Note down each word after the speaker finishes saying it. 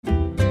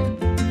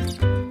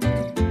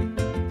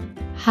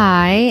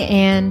Hi,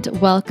 and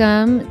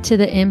welcome to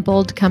the In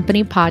Bold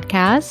Company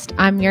podcast.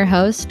 I'm your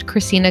host,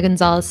 Christina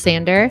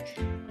Gonzalez-Sander.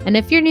 And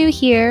if you're new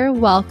here,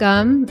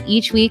 welcome.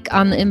 Each week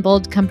on the In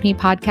Bold Company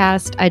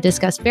podcast, I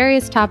discuss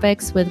various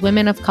topics with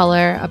women of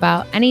color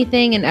about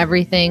anything and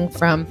everything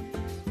from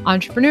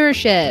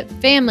entrepreneurship,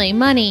 family,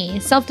 money,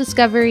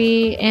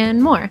 self-discovery,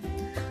 and more.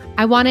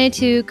 I wanted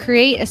to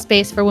create a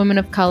space for women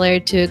of color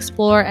to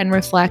explore and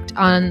reflect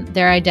on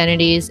their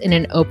identities in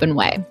an open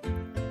way.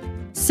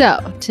 So,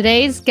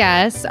 today's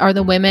guests are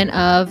the women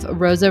of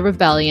Rosa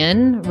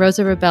Rebellion.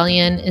 Rosa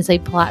Rebellion is a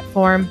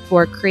platform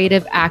for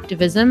creative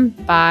activism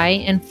by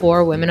and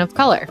for women of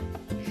color.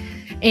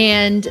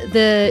 And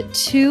the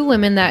two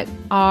women that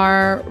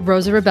are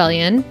Rosa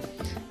Rebellion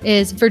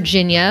is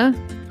Virginia,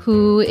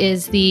 who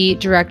is the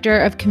Director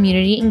of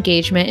Community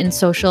Engagement and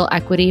Social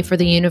Equity for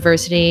the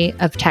University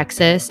of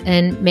Texas,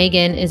 and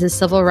Megan is a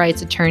civil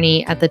rights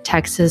attorney at the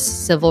Texas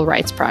Civil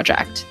Rights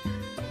Project.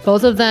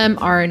 Both of them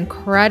are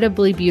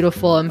incredibly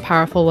beautiful and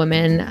powerful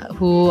women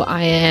who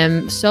I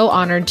am so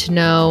honored to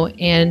know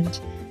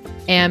and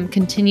am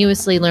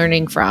continuously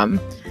learning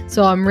from.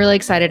 So I'm really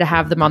excited to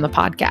have them on the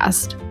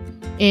podcast.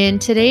 In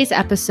today's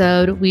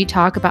episode, we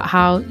talk about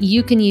how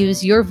you can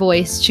use your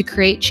voice to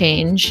create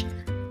change,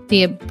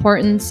 the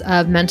importance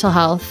of mental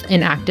health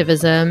and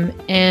activism,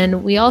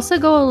 and we also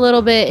go a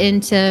little bit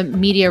into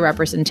media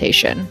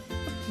representation.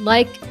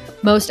 Like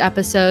most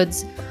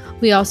episodes,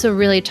 we also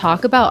really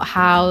talk about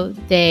how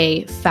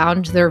they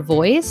found their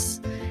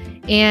voice.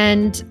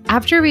 And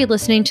after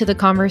re-listening to the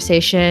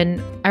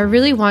conversation, I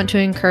really want to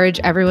encourage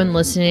everyone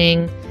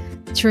listening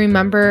to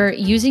remember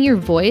using your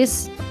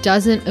voice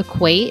doesn't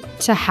equate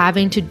to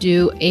having to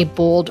do a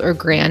bold or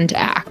grand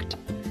act.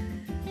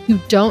 You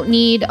don't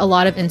need a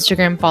lot of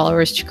Instagram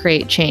followers to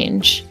create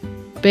change.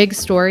 Big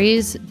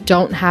stories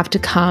don't have to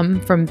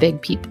come from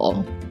big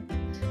people.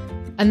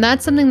 And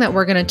that's something that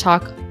we're going to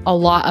talk a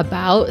lot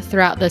about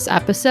throughout this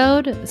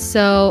episode.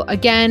 So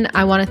again,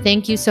 I want to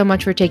thank you so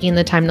much for taking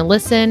the time to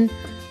listen.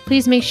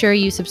 Please make sure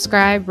you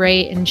subscribe,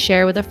 rate, and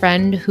share with a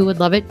friend who would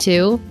love it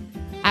too.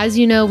 As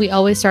you know, we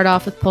always start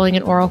off with pulling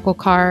an oracle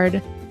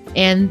card,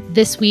 and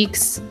this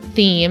week's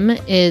theme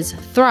is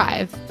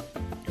Thrive.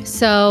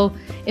 So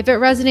if it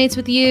resonates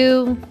with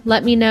you,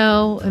 let me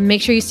know, and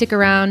make sure you stick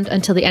around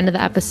until the end of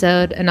the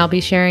episode, and I'll be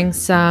sharing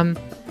some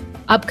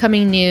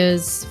upcoming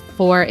news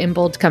for In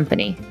Bold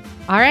Company.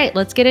 All right,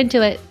 let's get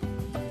into it.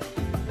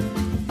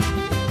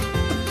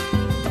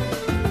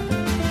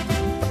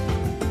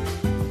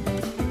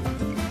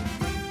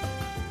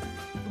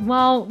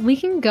 Well, we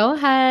can go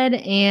ahead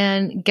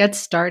and get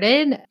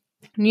started.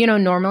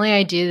 Normally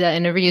I do the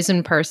interviews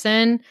in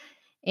person,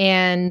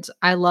 and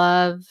I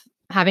love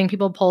having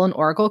people pull an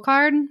oracle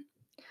card.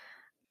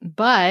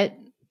 But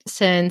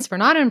since we're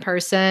not in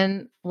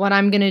person, what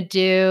I'm going to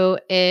do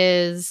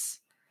is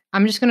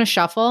I'm just going to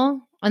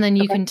shuffle, and then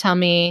you can tell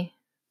me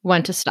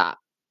when to stop.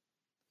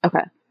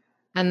 Okay.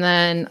 And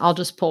then I'll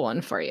just pull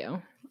one for you.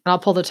 And I'll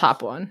pull the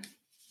top one.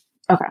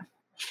 Okay.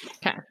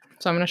 Okay.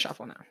 So I'm going to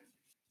shuffle now.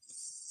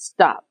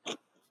 Stop.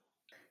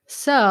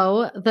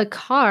 So the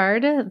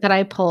card that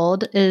I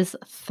pulled is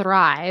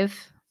Thrive.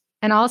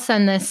 And I'll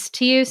send this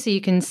to you so you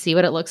can see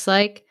what it looks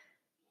like.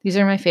 These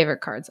are my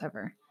favorite cards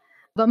ever.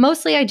 But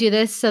mostly I do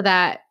this so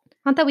that,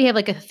 not that we have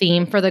like a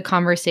theme for the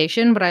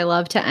conversation, but I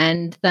love to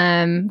end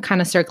them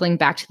kind of circling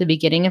back to the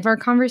beginning of our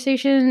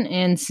conversation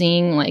and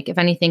seeing like if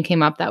anything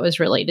came up that was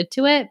related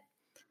to it.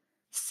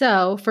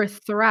 So for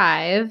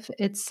Thrive,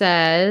 it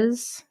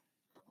says,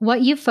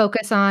 what you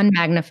focus on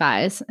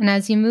magnifies. And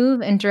as you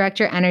move and direct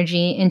your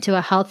energy into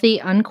a healthy,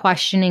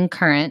 unquestioning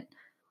current,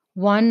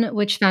 one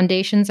which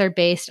foundations are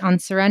based on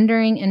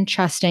surrendering and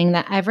trusting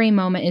that every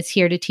moment is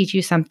here to teach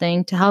you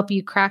something, to help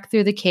you crack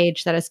through the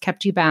cage that has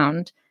kept you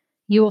bound,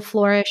 you will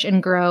flourish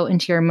and grow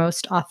into your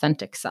most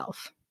authentic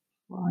self.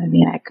 Well, I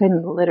mean, I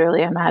couldn't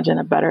literally imagine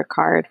a better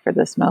card for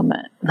this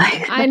moment.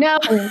 I know.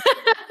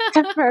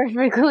 To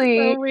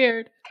perfectly So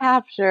weird.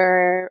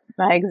 Capture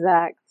my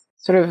exact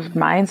sort of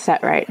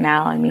mindset right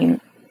now. I mean,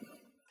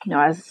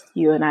 as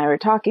you and I were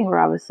talking, we're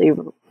obviously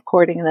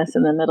recording this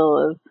in the middle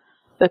of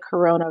the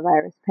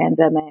coronavirus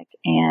pandemic,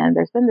 and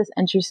there's been this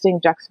interesting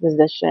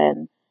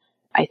juxtaposition,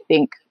 I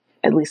think,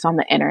 at least on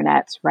the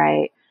internets,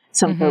 right?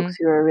 Some folks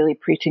who are really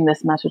preaching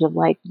this message of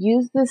like,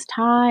 use this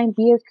time,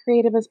 be as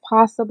creative as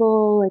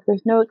possible. Like,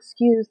 there's no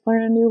excuse,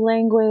 learn a new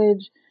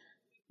language,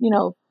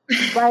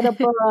 write a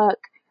book.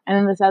 And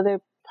then this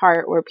other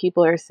part where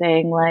people are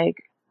saying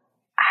like,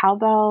 how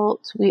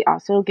about we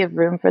also give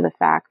room for the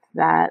fact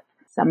that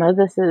some of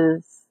this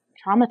is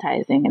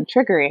traumatizing and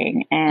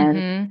triggering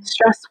and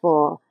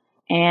stressful.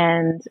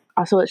 And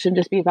also it shouldn't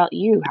just be about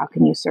you. How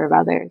can you serve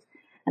others?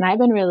 And I've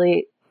been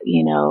really,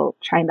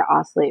 trying to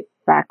oscillate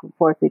back and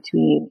forth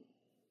between,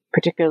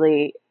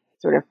 particularly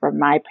sort of from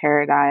my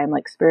paradigm,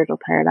 like spiritual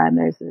paradigm,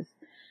 there's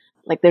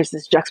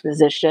this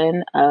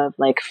juxtaposition of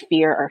like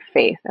fear or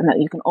faith, and that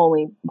you can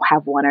only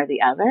have one or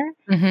the other.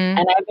 And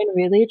I've been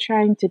really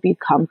trying to be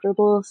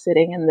comfortable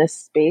sitting in this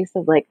space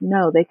of like,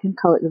 no, they can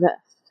coexist.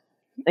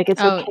 Like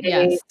it's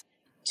okay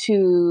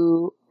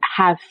to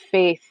have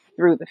faith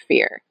through the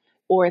fear.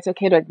 Or it's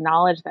okay to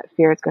acknowledge that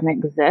fear is going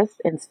to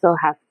exist and still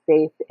have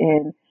faith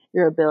in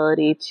your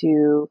ability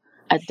to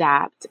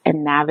adapt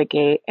and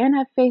navigate, and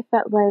have faith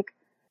that like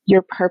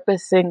your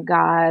purpose in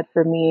God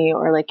for me,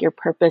 or like your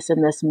purpose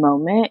in this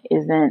moment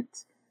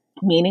isn't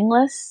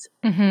meaningless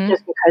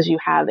just because you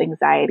have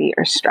anxiety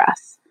or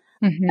stress.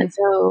 And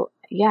so,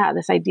 yeah,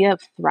 this idea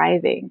of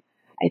thriving,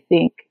 I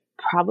think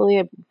probably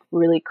a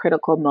really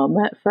critical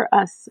moment for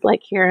us,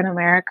 like here in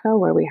America,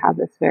 where we have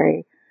this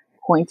very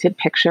pointed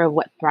picture of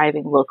what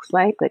thriving looks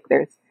like. Like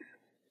there's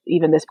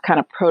even this kind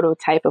of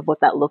prototype of what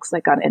that looks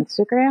like on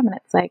Instagram. And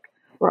it's like,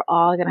 we're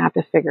all going to have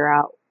to figure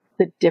out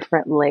the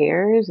different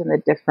layers and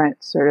the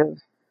different sort of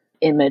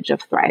image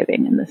of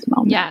thriving in this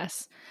moment.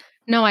 Yes.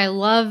 No, I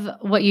love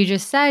what you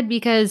just said,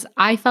 because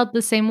I felt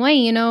the same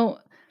way.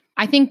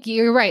 I think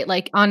you're right.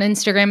 Like on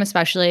Instagram,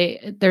 especially,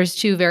 there's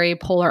two very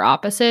polar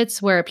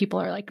opposites where people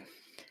are like,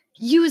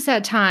 use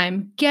that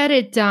time, get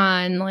it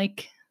done,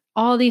 like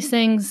all these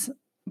things.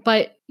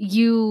 But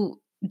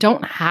you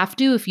don't have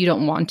to if you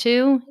don't want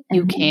to.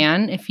 You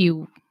can if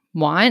you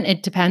want.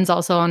 It depends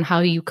also on how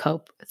you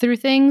cope through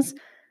things.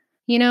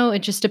 It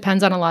just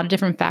depends on a lot of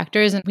different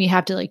factors. And we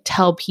have to like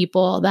tell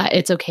people that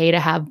it's okay to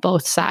have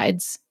both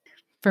sides.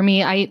 For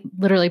me, I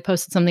literally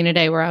posted something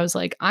today where I was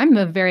like, I'm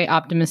a very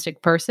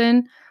optimistic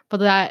person, but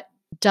that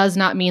does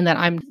not mean that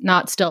I'm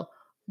not still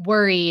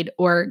worried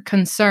or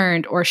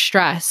concerned or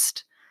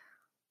stressed.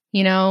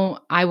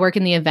 I work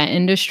in the event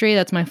industry.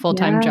 That's my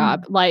full-time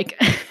job. Like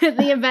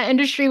the event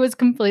industry was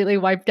completely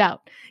wiped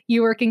out.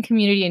 You work in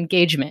community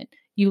engagement.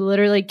 You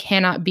literally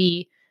cannot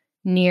be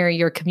near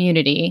your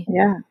community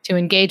to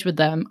engage with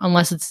them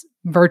unless it's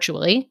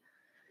virtually.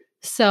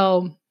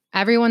 So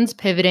everyone's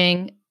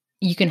pivoting.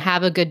 You can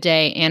have a good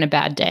day and a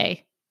bad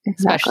day,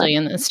 especially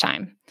in this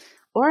time.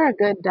 Or a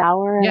good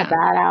hour and a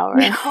bad hour.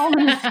 All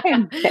in the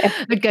same day.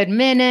 A good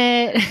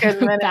minute,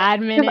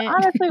 bad minute. Because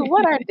honestly,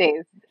 what are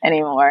days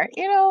anymore?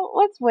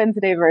 What's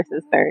Wednesday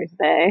versus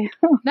Thursday?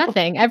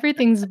 Nothing.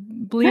 Everything's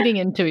bleeding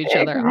into each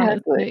other,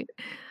 honestly.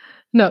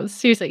 No,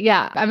 seriously.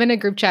 Yeah. I'm in a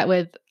group chat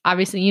with,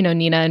 obviously,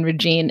 Nina and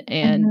Regine,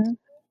 and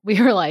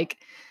we were like,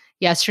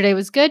 yesterday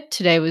was good.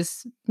 Today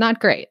was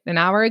not great. An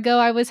hour ago,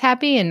 I was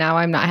happy, and now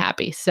I'm not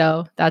happy.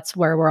 So that's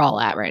where we're all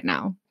at right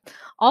now.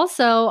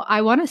 Also,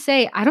 I want to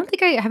say, I don't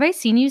think have I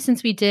seen you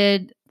since we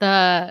did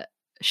the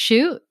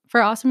shoot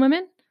for Awesome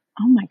Women?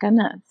 Oh my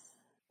goodness.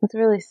 It's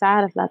really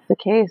sad if that's the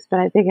case, but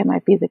I think it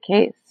might be the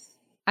case.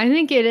 I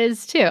think it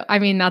is too. I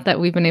mean, not that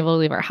we've been able to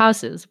leave our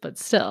houses, but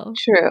still.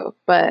 True.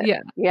 But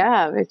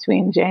yeah,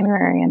 between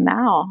January and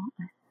now,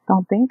 I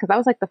don't think, because that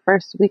was like the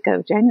first week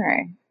of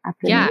January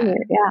after New Year.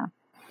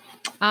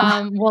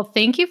 Yeah. Well,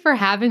 thank you for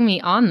having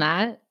me on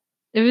that.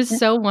 It was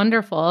so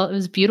wonderful. It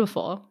was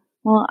beautiful.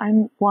 Well,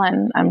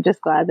 I'm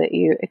just glad that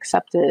you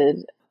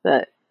accepted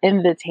the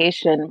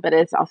invitation, but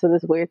it's also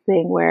this weird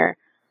thing where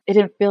it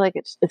didn't feel like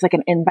it's like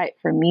an invite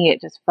for me. It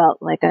just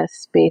felt like a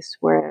space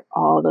where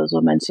all those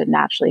women should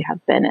naturally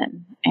have been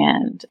in.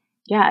 And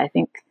yeah, I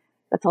think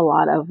that's a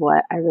lot of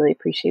what I really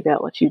appreciate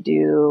about what you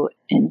do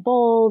in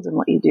Bold and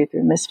what you do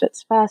through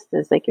Misfits Fest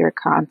is like you're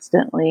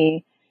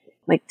constantly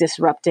like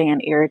disrupting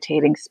and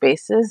irritating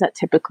spaces that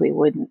typically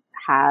wouldn't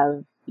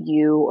have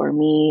you or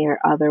me or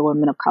other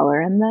women of color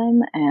in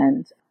them.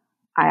 And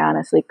I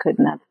honestly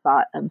couldn't have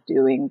thought of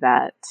doing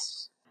that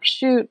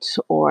shoot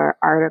or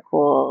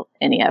article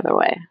any other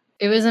way.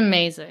 It was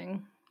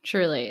amazing.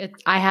 Truly.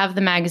 I have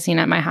the magazine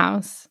at my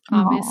house,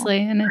 obviously,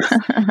 and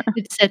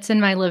it sits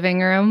in my living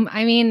room.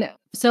 I mean,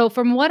 so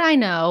from what I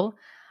know,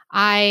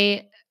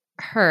 I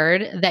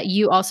heard that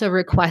you also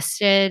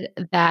requested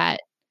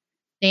that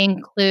they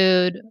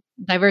include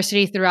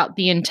diversity throughout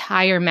the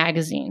entire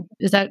magazine.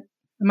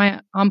 Am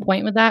I on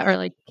point with that? Or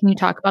like, can you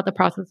talk about the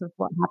process of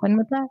what happened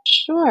with that?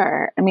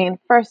 Sure. I mean,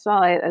 first of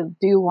all, I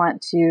do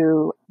want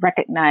to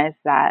recognize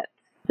that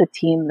the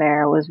team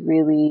there was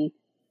really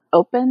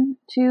open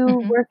to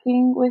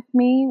working with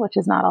me, which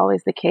is not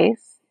always the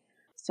case.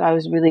 So I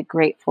was really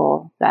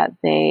grateful that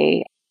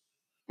they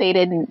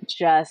didn't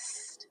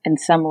just in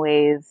some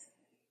ways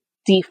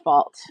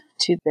default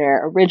to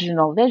their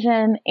original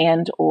vision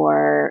and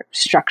or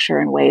structure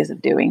and ways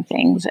of doing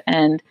things.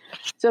 And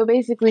so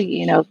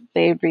basically,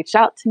 they reached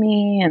out to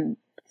me and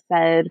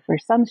said for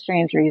some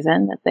strange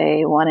reason that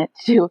they wanted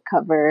to do a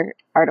cover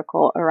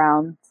article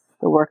around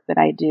the work that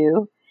I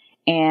do.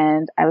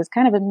 And I was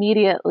kind of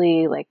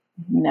immediately like,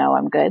 no,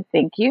 I'm good.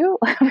 Thank you.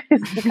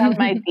 It's become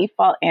my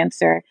default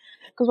answer.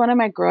 Because one of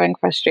my growing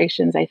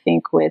frustrations, I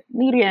think, with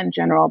media in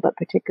general, but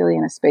particularly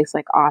in a space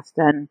like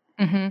Austin,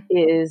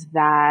 is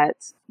that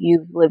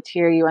you've lived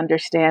here, you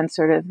understand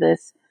sort of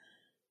this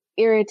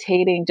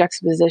irritating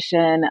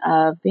juxtaposition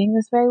of being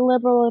this very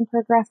liberal and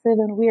progressive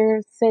and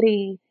weird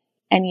city.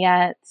 And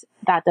yet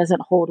that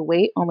doesn't hold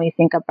weight when we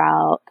think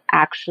about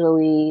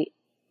actually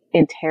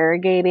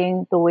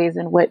interrogating the ways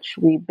in which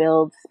we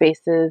build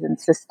spaces and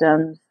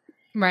systems.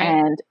 Right.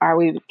 And are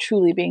we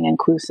truly being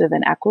inclusive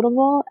and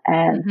equitable?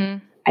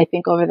 And I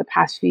think over the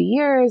past few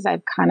years,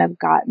 I've kind of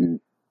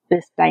gotten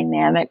this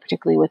dynamic,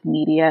 particularly with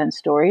media and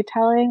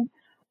storytelling,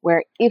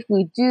 where if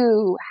we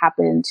do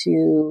happen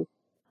to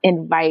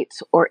invite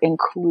or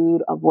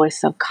include a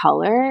voice of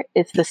color,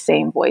 it's the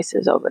same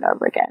voices over and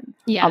over again.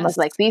 Yes. Almost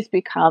like these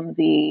become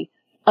the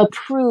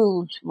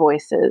approved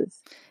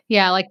voices.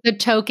 Yeah, like the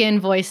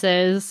token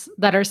voices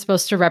that are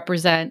supposed to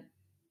represent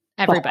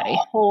everybody.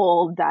 The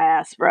whole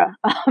diaspora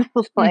of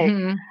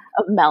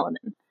of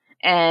melanin.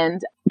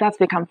 And that's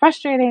become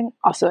frustrating,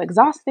 also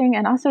exhausting,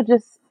 and also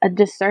just a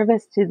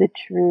disservice to the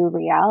true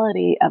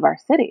reality of our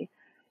city.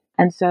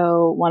 And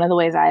so one of the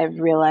ways I've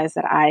realized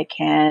that I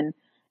can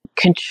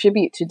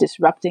contribute to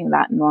disrupting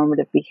that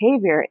normative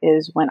behavior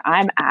is when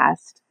I'm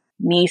asked,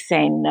 me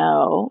saying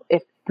no,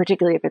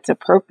 particularly if it's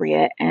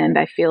appropriate, and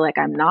I feel like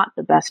I'm not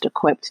the best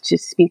equipped to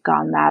speak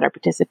on that or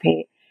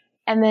participate,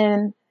 and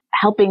then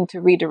helping to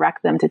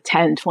redirect them to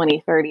 10,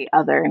 20, 30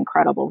 other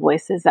incredible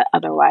voices that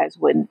otherwise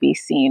wouldn't be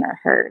seen or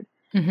heard.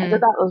 And so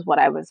that was what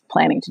I was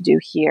planning to do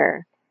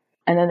here.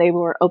 And then they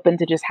were open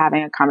to just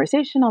having a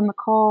conversation on the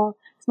call.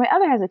 So my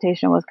other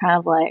hesitation was kind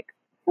of like,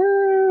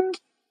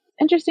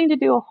 interesting to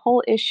do a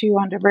whole issue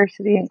on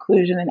diversity,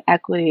 inclusion, and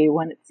equity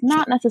when it's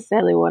not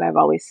necessarily what I've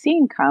always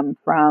seen come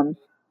from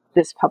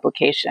this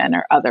publication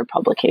or other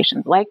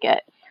publications like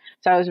it.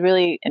 So I was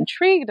really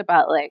intrigued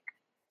about like,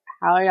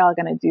 how are y'all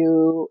going to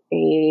do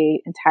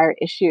a entire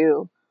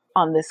issue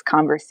on this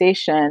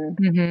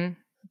conversation?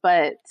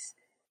 But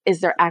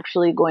is there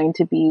actually going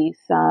to be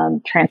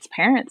some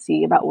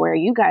transparency about where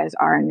you guys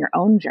are in your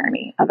own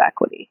journey of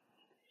equity?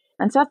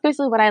 And so that's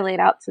basically what I laid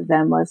out to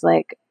them was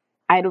like,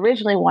 I'd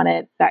originally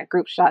wanted that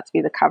group shot to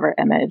be the cover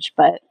image,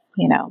 but,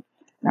 I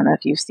don't know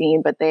if you've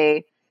seen, but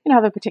they,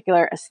 have a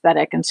particular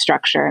aesthetic and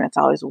structure, and it's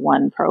always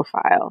one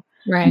profile.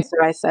 Right. And so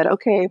I said,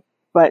 okay,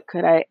 but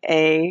could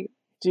I,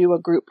 do a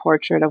group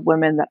portrait of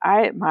women that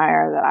I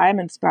admire, that I'm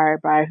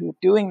inspired by, who are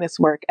doing this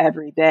work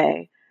every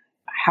day?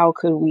 How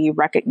could we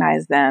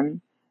recognize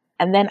them?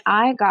 And then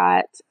I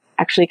got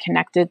actually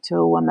connected to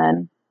a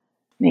woman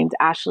named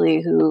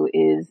Ashley, who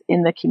is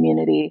in the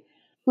community,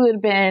 who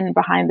had been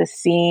behind the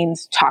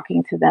scenes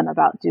talking to them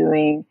about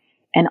doing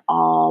an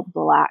all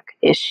Black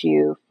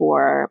issue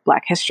for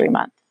Black History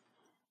Month.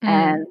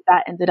 And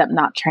that ended up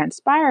not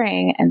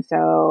transpiring. And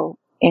so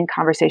in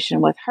conversation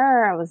with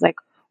her, I was like,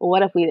 well,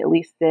 what if we at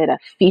least did a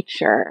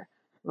feature,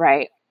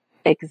 right?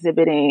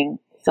 Exhibiting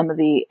some of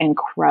the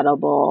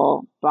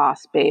incredible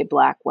boss babe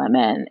Black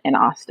women in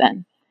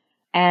Austin.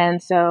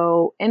 And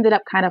so ended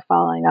up kind of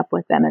following up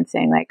with them and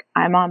saying like,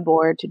 I'm on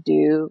board to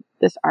do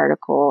this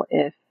article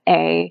if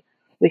A,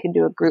 we can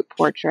do a group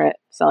portrait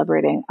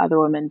celebrating other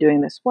women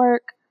doing this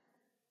work.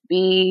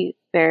 B,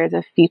 there's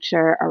a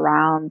feature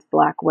around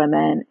Black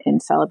women in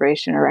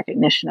celebration or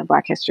recognition of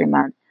Black History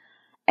Month.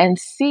 And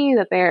C,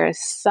 that there is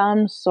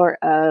some sort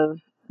of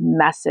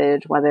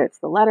message, whether it's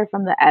the letter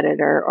from the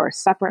editor or a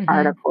separate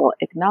article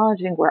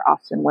acknowledging where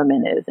Austin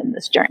women is in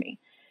this journey.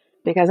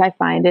 Because I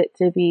find it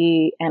to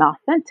be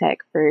inauthentic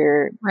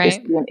for this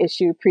to be an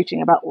issue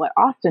preaching about what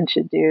Austin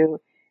should do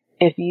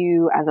if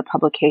you as a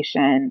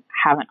publication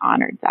haven't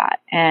honored that.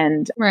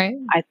 And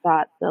I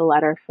thought the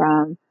letter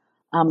from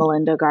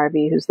Melinda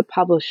Garvey, who's the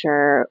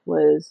publisher,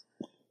 was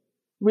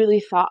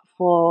really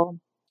thoughtful,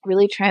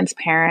 really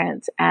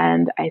transparent,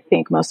 and I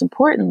think most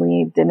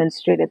importantly,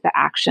 demonstrated the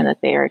action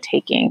that they are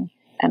taking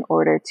in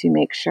order to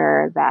make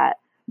sure that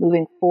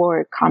moving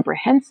forward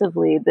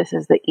comprehensively, this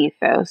is the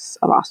ethos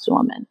of Austin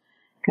Women.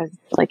 Because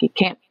like, it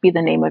can't be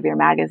the name of your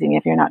magazine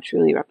if you're not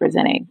truly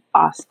representing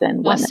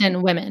Austin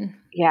women.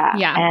 Yeah.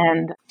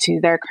 And to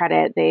their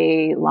credit,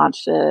 they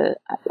launched a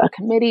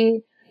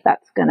committee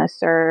that's going to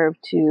serve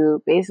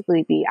to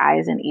basically be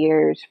eyes and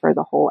ears for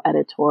the whole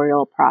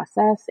editorial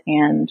process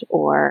and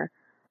or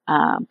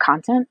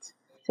content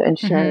to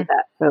ensure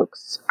that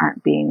folks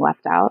aren't being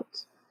left out.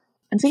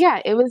 And so,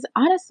 yeah, it was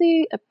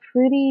honestly a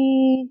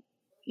pretty,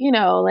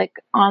 like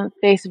on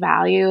face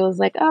value, it was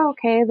like, oh,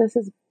 okay, this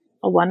is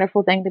a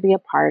wonderful thing to be a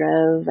part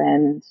of.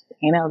 And,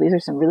 these are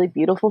some really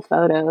beautiful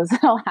photos that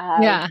I'll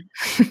have. Yeah.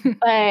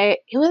 But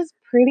it was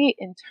pretty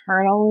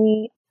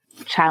internally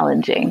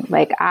challenging.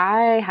 Like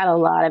I had a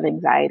lot of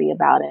anxiety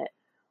about it.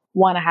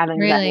 One, I have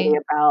anxiety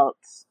about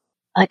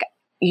like,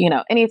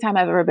 anytime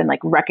I've ever been like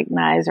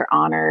recognized or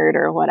honored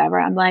or whatever,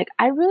 I'm like,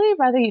 I really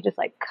rather you just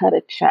like cut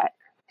a check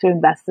to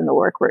invest in the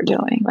work we're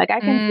doing. Like I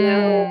can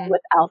do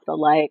without the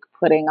like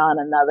putting on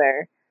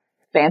another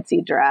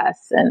fancy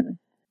dress and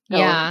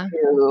going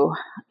to,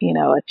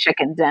 a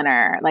chicken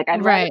dinner. Like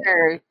I'd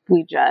rather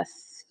we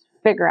just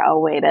figure out a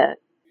way to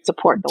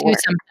support the work.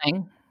 Do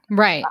something.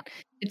 Right.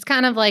 It's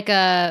kind of like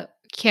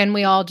can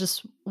we all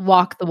just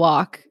walk the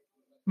walk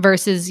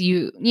versus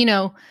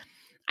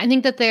I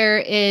think that there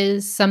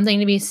is something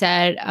to be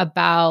said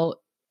about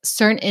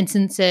certain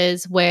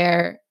instances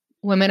where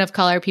women of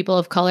color, people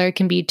of color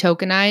can be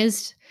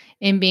tokenized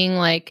in being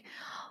like,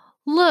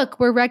 look,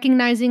 we're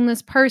recognizing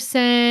this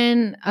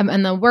person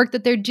and the work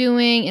that they're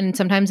doing. And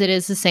sometimes it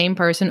is the same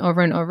person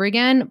over and over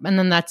again. And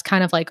then that's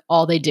kind of like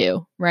all they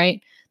do,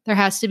 right? There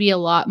has to be a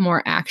lot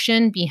more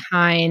action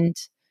behind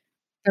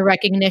the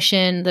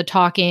recognition, the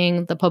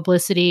talking, the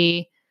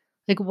publicity.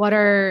 Like what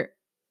are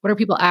what are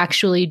people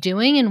actually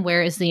doing and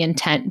where is the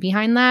intent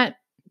behind that?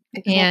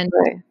 Exactly.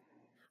 And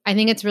I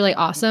think it's really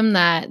awesome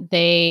that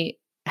they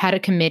had a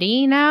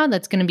committee now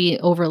that's going to be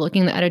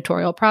overlooking the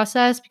editorial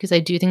process, because I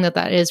do think that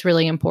that is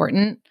really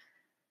important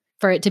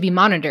for it to be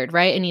monitored,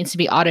 right? It needs to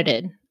be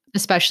audited,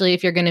 especially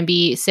if you're going to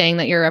be saying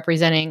that you're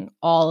representing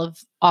all of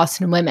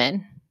Austin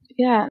women.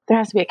 Yeah, there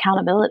has to be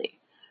accountability,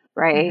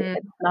 right? Mm-hmm.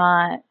 It's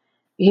not,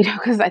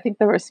 because I think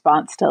the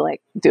response to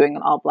like doing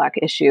an all Black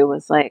issue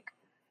was like,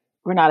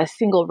 we're not a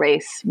single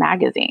race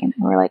magazine.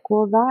 And we're like,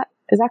 well, that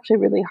is actually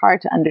really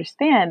hard to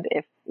understand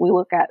if we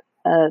look at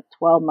a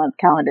 12-month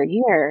calendar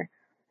year.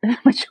 The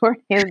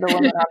majority of the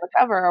women on the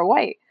cover are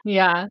white.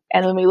 Yeah.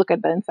 And then we look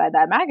at the inside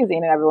that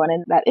magazine and everyone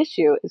in that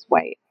issue is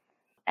white.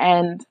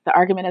 And the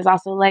argument is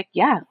also like,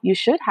 yeah, you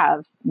should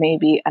have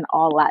maybe an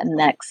all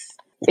Latinx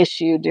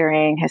issue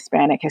during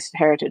Hispanic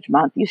Heritage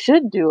Month. You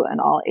should do an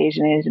all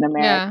Asian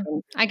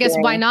American. Yeah. I guess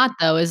why not,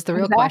 though, is the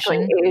real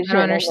question. Asian I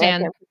don't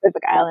understand. American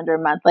Pacific Islander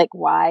Month. Like,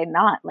 why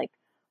not? Like,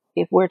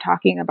 if we're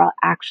talking about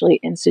actually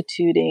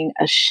instituting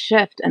a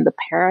shift in the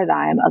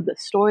paradigm of the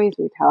stories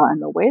we tell and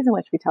the ways in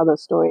which we tell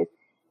those stories,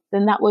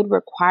 then that would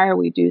require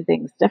we do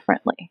things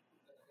differently.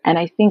 And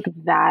I think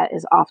that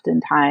is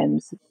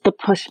oftentimes the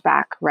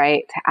pushback,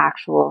 right, to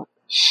actual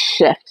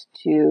shift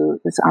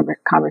to this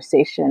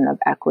conversation of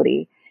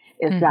equity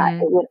is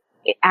that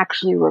it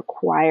actually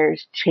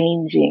requires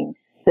changing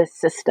the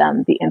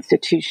system, the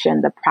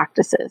institution, the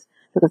practices.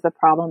 Because the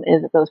problem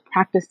is that those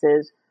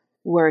practices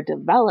were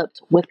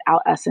developed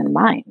without us in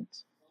mind.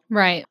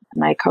 Right.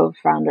 My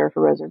co-founder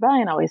for Rosa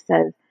Rebellion always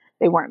says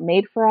they weren't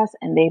made for us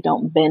and they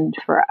don't bend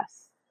for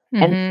us.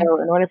 And so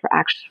in order for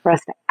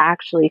us to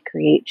actually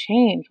create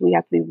change, we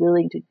have to be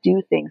willing to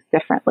do things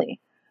differently.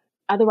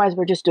 Otherwise,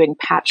 we're just doing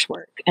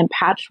patchwork, and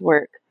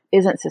patchwork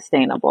isn't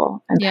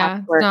sustainable, and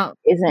patchwork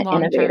isn't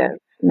innovative.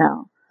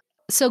 No.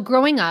 So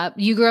growing up,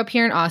 you grew up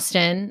here in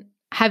Austin.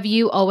 Have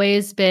you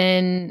always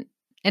been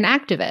an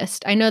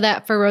activist? I know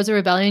that for Rosa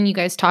Rebellion, you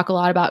guys talk a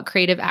lot about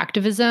creative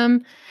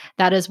activism.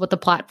 That is what the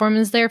platform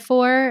is there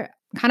for.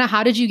 Kind of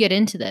how did you get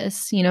into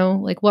this?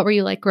 Like what were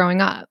you like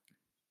growing up?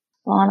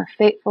 Well, on a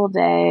fateful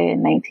day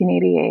in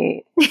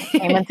 1988, I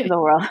came into the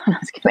world. I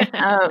was kidding.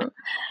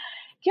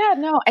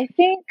 I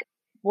think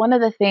one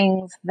of the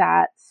things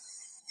that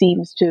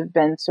seems to have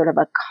been sort of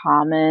a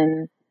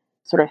common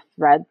sort of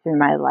thread through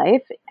my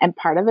life, and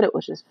part of it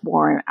was just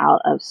born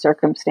out of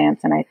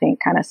circumstance and I think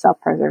kind of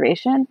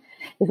self-preservation,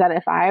 is that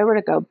if I were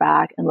to go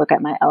back and look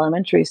at my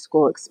elementary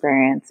school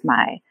experience,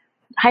 my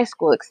high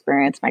school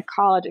experience, my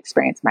college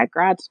experience, my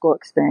grad school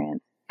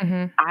experience,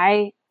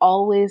 I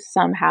always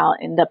somehow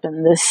end up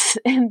in this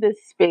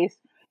space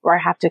where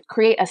I have to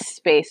create a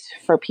space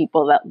for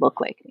people that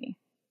look like me.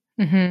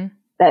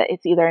 That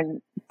it's either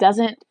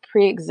doesn't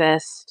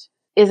pre-exist,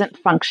 isn't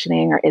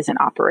functioning, or isn't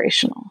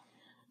operational.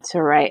 So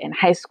right in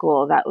high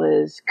school, that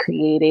was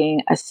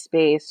creating a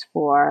space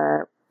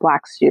for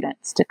Black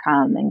students to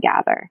come and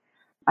gather.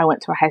 I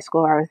went to a high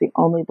school where I was the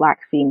only Black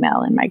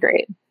female in my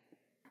grade.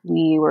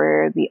 We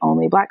were the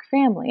only Black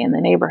family in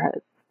the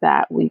neighborhood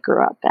that we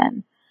grew up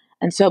in.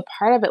 And so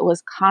part of it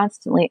was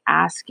constantly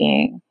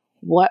asking,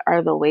 what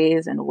are the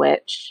ways in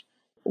which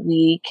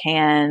we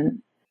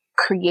can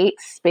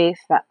create space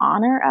that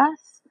honor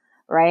us,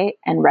 right?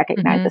 And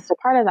recognize us. So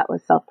part of that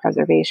was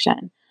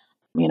self-preservation.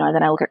 And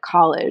then I look at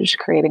college,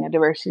 creating a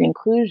diversity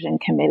inclusion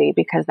committee,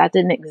 because that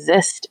didn't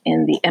exist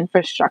in the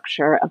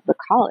infrastructure of the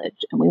college.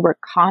 And we were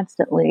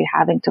constantly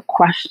having to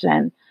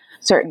question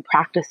certain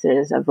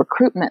practices of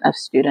recruitment of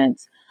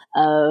students,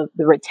 of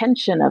the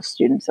retention of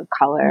students of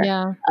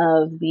color,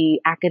 of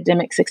the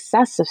academic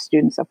success of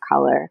students of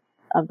color,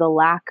 of the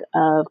lack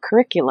of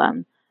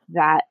curriculum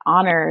that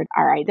honored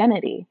our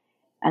identity.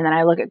 And then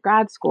I look at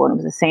grad school and it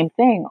was the same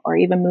thing, or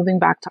even moving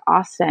back to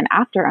Austin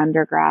after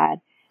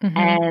undergrad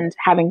and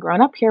having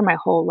grown up here my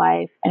whole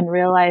life and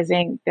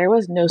realizing there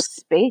was no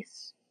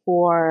space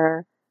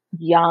for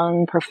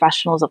young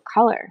professionals of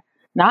color,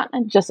 not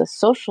in just a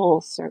social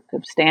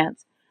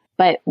circumstance,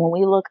 but when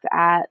we looked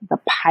at the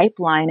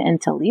pipeline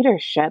into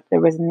leadership,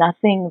 there was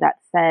nothing that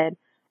said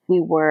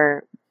we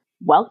were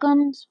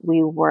welcomed,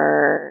 we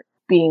were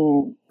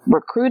being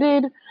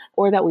recruited,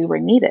 or that we were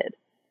needed.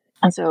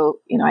 And so,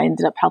 I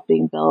ended up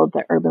helping build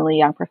the Urbanly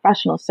Young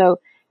Professionals.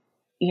 So,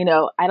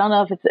 I don't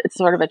know if it's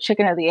sort of a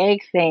chicken or the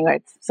egg thing, or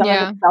it's some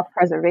of it's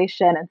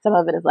self-preservation and some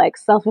of it is like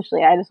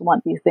selfishly, I just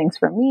want these things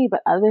for me. But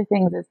other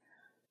things is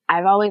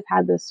I've always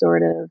had this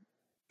sort of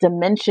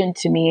dimension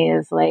to me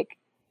is like,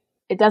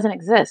 it doesn't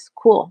exist.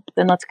 Cool.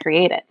 Then let's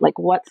create it. Like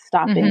what's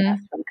stopping us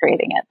from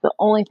creating it? The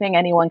only thing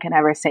anyone can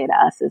ever say to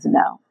us is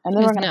no. And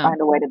then we're going to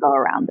find a way to go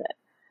around it.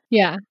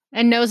 Yeah.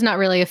 And no is not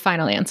really a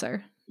final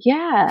answer.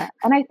 Yeah.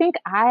 And I think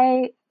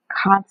I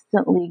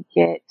constantly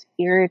get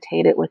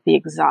irritated with the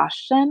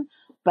exhaustion,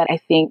 but I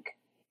think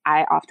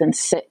I often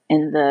sit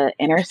in the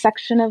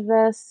intersection of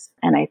this.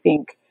 And I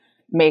think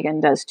Megan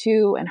does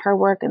too in her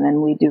work. And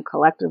then we do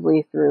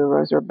collectively through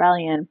Rosa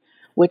Rebellion,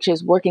 which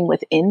is working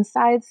with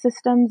inside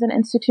systems and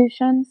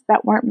institutions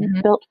that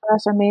weren't built for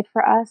us or made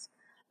for us,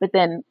 but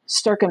then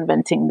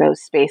circumventing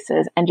those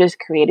spaces and just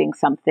creating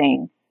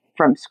something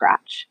from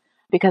scratch.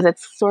 Because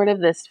it's sort of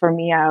this, for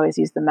me, I always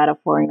use the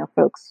metaphor,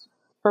 folks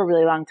for a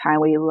really long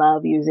time, we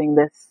love using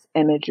this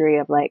imagery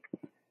of like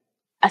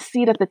a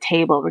seat at the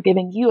table. We're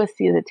giving you a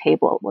seat at the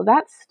table. Well,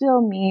 that still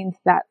means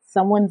that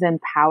someone's in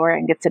power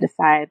and gets to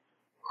decide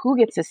who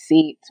gets a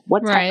seat,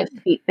 what type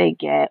of seat they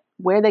get,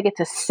 where they get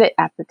to sit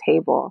at the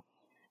table.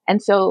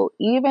 And so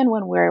even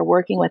when we're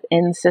working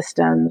within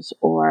systems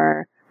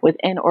or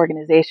within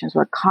organizations,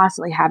 we're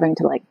constantly having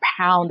to like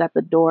pound at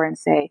the door and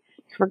say,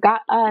 you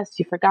forgot us,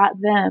 you forgot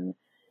them,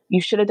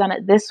 you should have done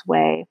it this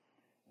way.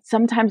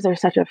 Sometimes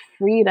there's such a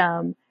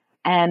freedom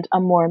and a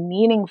more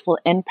meaningful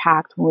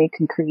impact when we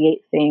can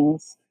create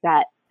things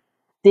that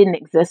didn't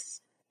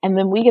exist. And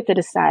then we get to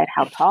decide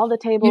how tall the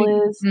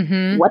table is,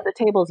 what the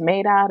table is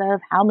made out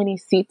of, how many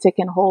seats it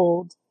can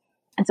hold.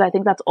 And so I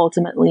think that's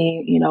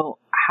ultimately,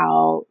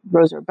 how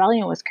Rosa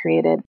Rebellion was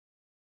created.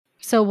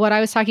 So what I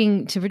was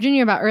talking to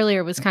Virginia about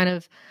earlier was kind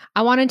of,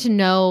 I wanted to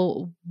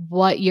know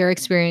what your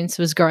experience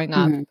was growing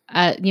up.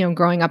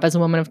 Growing up as a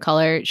woman of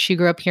color. She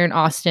grew up here in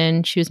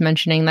Austin. She was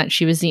mentioning that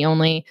she was the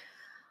only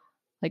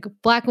like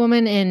Black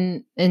woman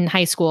in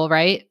high school,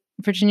 right?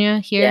 Virginia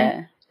here?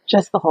 Yeah.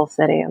 Just the whole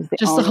city.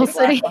 The whole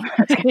city.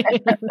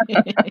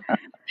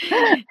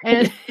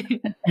 And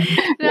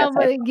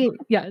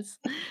yes.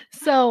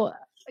 So,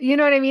 you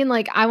know what I mean?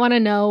 Like, I want to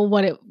know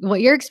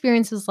what your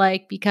experience was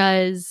like,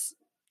 because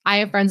I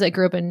have friends that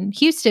grew up in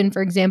Houston,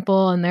 for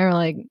example, and they're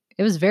like,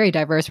 it was very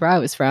diverse where I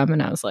was from.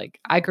 And I was like,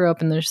 I grew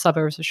up in the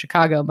suburbs of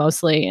Chicago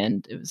mostly,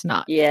 and it was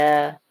not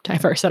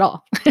diverse at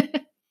all.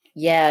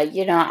 Yeah,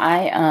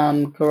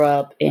 I grew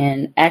up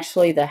in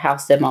actually the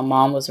house that my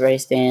mom was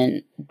raised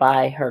in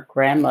by her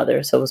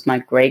grandmother. So it was my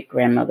great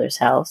grandmother's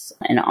house,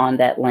 and on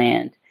that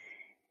land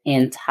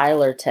in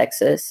Tyler,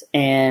 Texas.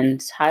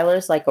 And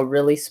Tyler's like a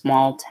really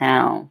small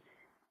town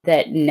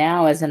that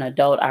now as an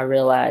adult, I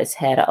realize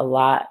had a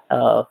lot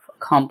of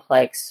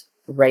complex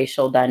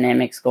racial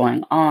dynamics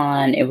going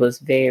on. It was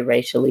very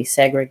racially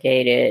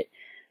segregated.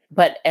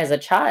 But as a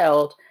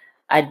child,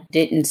 I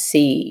didn't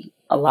see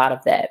a lot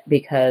of that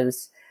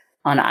because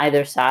on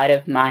either side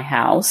of my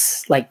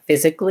house, like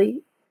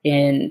physically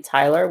in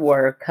Tyler,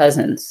 were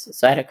cousins.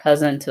 So I had a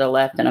cousin to the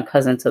left and a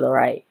cousin to the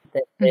right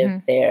that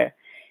lived there.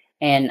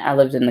 And I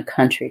lived in the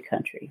country.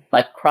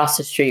 Like across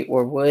the street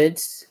were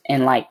woods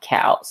and like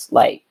cows,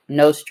 like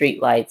no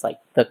street lights, like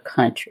the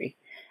country.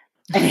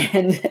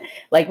 And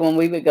like when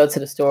we would go to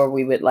the store,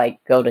 we would like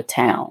go to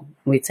town.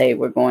 We'd say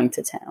we're going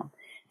to town.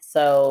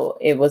 So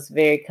it was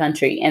very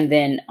country. And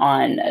then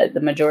on the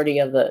majority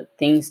of the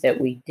things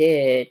that we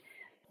did,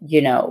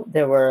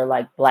 there were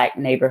like Black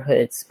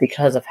neighborhoods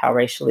because of how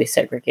racially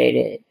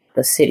segregated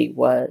the city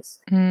was.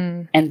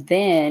 And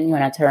then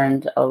when I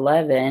turned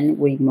 11,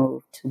 we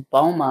moved to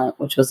Beaumont,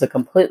 which was a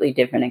completely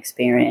different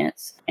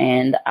experience.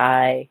 And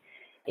I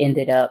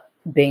ended up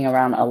being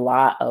around a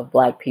lot of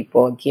Black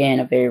people, again,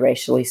 a very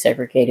racially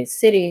segregated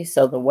city.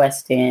 So the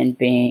West End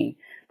being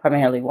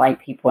primarily white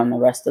people and the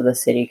rest of the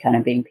city kind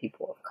of being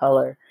people of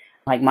color.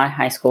 Like my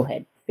high school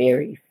had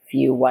very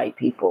few white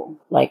people.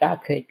 Like I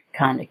could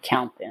kind of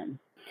count them.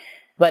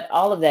 But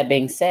all of that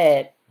being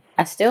said,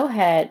 I still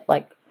had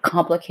like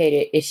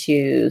complicated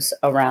issues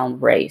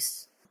around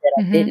race that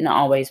I didn't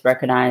always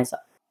recognize.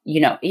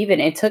 Even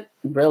it took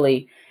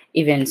really,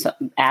 even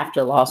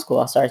after law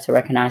school, I started to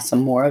recognize some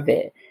more of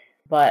it.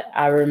 But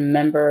I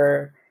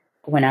remember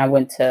when I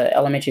went to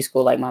elementary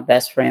school, like my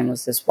best friend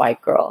was this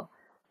white girl.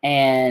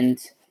 And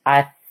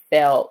I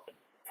felt,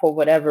 for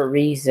whatever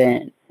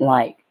reason,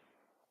 like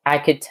I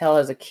could tell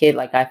as a kid,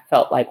 like I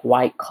felt like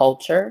white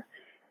culture.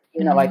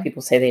 White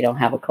people say they don't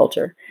have a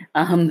culture,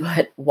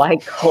 but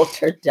white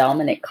culture,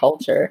 dominant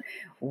culture,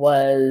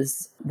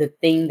 was the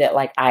thing that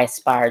like I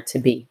aspired to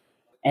be.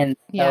 And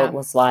so it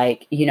was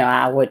like,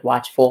 I would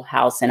watch Full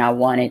House and I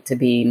wanted to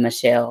be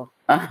Michelle.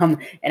 And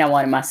I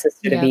wanted my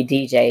sister to be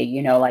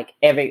DJ, like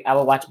I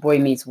would watch Boy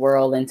Meets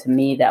World. And to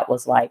me, that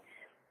was like,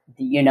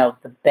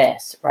 the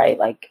best, right?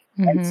 Like,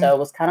 and so it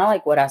was kind of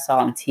like what I saw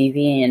on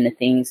TV and the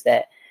things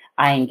that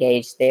I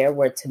engaged there,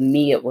 where to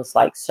me, it was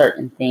like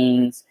certain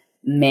things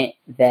meant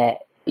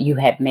that you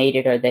had made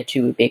it or that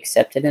you would be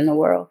accepted in the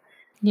world.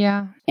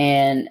 Yeah.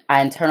 And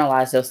I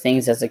internalized those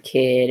things as a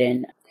kid.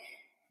 And,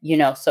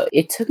 so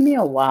it took me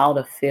a while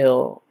to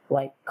feel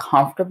like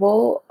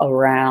comfortable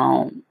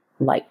around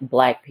like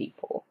Black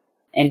people.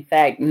 In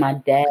fact, my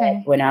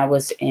dad, when I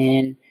was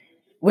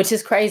which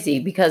is crazy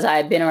because I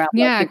had been around.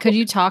 Yeah. Could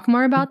you talk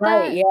more about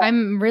that? Yeah.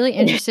 I'm really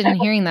interested in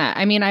hearing that.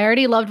 I mean, I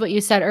already loved what you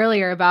said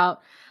earlier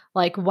about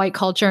like white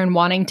culture and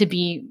wanting to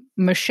be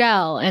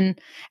Michelle and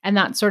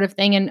that sort of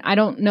thing. And I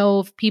don't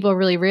know if people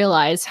really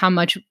realize how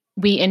much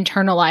we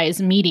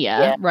internalize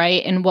media,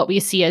 right? And what we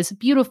see as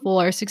beautiful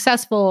or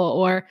successful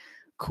or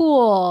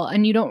cool.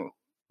 And you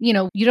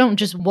don't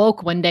just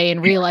woke one day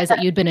and realize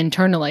that you'd been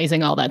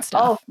internalizing all that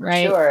stuff,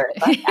 right? Sure.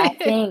 Like, I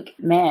think,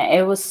 man,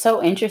 it was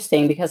so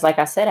interesting because like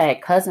I said, I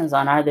had cousins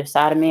on either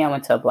side of me. I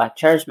went to a Black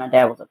church. My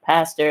dad was a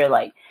pastor.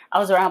 Like I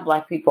was around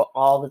Black people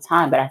all the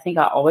time, but I think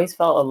I always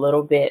felt a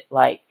little bit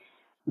like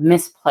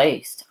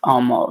misplaced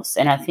almost.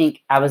 And I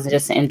think I was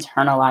just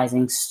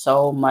internalizing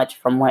so much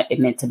from what it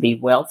meant to be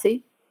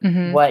wealthy,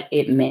 what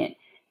it meant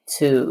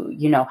to,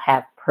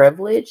 have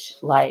privilege,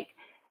 like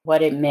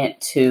what it meant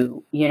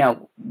to,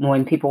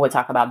 when people would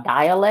talk about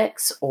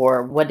dialects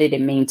or what did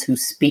it mean to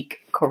speak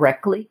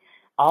correctly.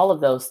 All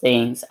of those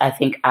things I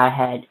think I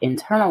had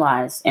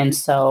internalized. And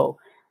so,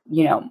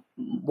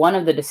 one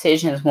of the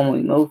decisions when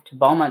we moved to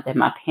Beaumont that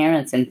my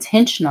parents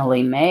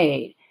intentionally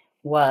made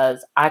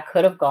was I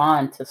could have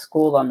gone to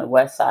school on the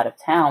west side of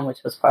town,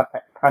 which was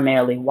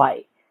primarily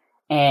white.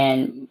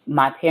 And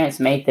my parents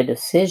made the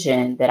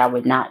decision that I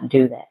would not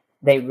do that.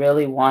 They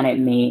really wanted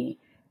me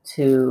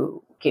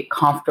to get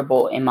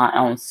comfortable in my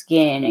own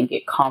skin and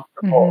get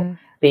comfortable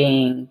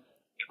being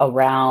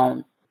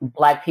around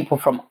Black people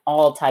from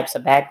all types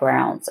of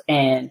backgrounds.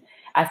 And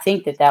I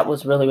think that that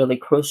was really, really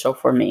crucial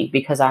for me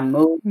because I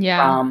moved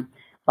from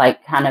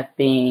like kind of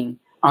being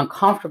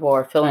uncomfortable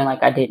or feeling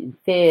like I didn't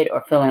fit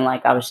or feeling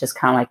like I was just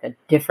kind of like a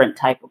different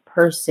type of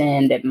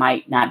person that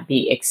might not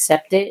be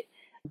accepted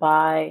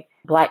by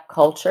Black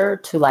culture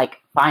to like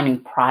finding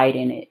pride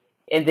in it.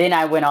 And then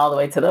I went all the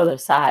way to the other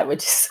side,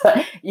 which is,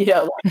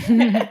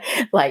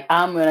 like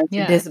I'm going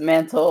to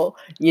dismantle,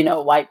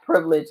 white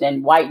privilege,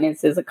 and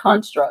whiteness is a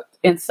construct.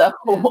 And so.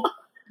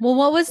 Well,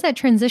 what was that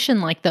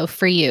transition like, though,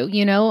 for you?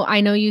 I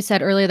know you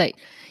said earlier that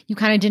you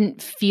kind of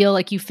didn't feel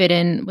like you fit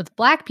in with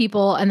Black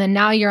people. And then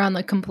now you're on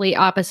the complete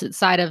opposite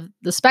side of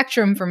the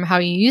spectrum from how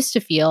you used to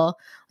feel.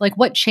 Like,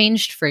 what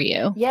changed for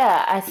you?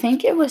 Yeah, I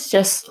think it was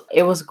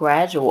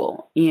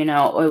gradual. It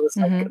was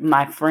like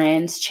my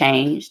friends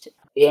changed.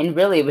 And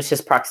really, it was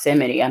just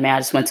proximity. I mean, I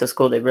just went to a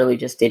school that really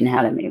just didn't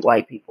have that many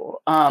white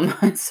people.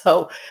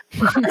 So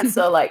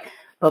like,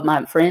 but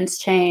my friends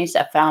changed.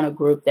 I found a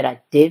group that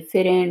I did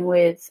fit in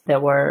with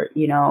that were,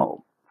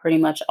 pretty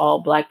much all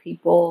Black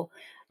people.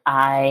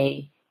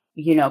 I,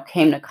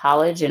 came to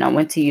college and I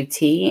went to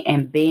UT,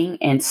 and being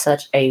in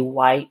such a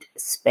white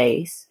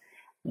space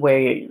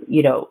where,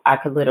 I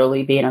could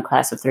literally be in a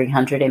class of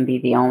 300 and be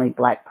the only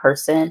Black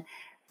person.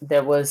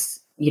 There was,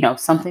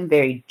 something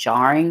very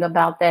jarring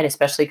about that,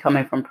 especially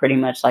coming from pretty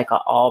much like an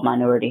all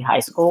minority high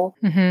school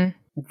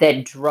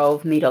that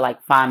drove me to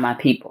like find my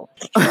people.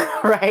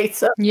 Right.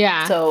 So at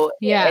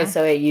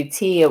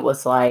UT, it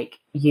was like,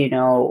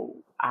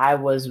 I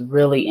was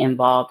really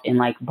involved in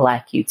like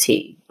Black UT,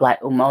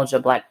 Black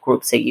Umoja, Black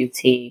groups at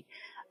UT, the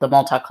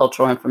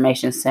Multicultural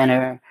Information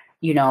Center,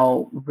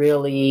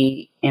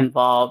 really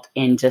involved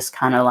in just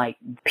kind of like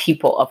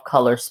people of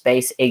color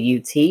space at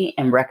UT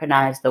and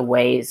recognize the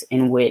ways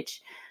in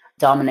which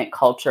dominant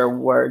culture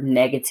were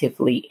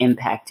negatively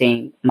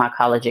impacting my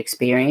college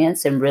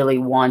experience and really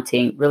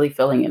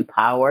feeling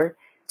empowered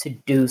to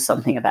do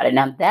something about it.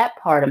 Now, that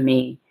part of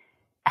me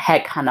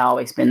had kind of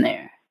always been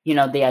there.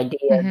 The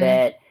idea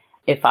that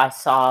if I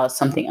saw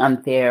something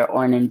unfair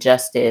or an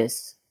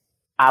injustice,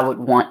 I would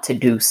want to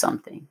do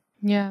something.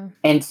 Yeah.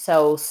 And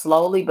so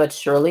slowly but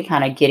surely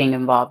kind of getting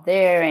involved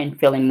there and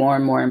feeling more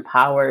and more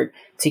empowered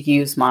to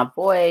use my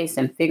voice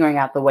and figuring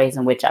out the ways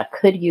in which I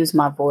could use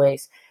my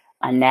voice,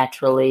 I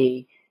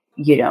naturally,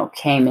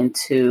 came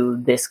into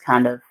this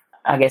kind of,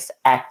 I guess,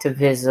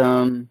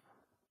 activism,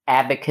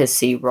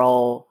 advocacy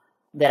role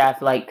that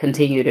I've like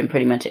continued in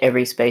pretty much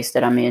every space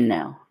that I'm in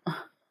now.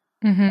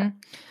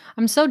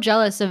 I'm so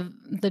jealous of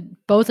the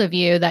both of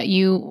you that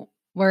you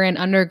were in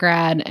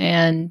undergrad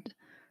and,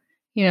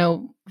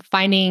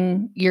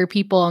 finding your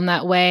people in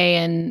that way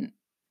and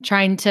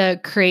trying to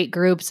create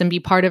groups and be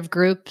part of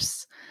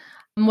groups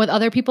with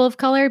other people of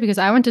color, because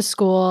I went to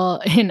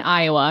school in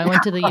Iowa. I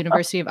went to the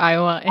University of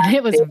Iowa, and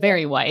it was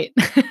very white.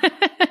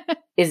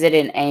 Is it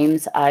in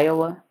Ames,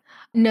 Iowa?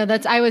 No,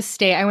 that's Iowa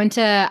State. I went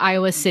to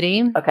Iowa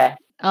City. Okay.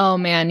 Oh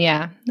man,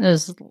 yeah. It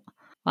was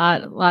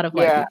a lot of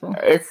white people.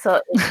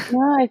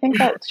 No, I think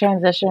that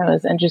transition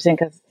was interesting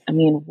because,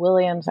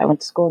 Williams, I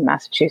went to school in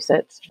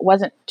Massachusetts,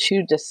 wasn't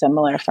too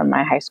dissimilar from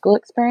my high school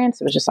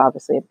experience. It was just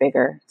obviously a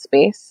bigger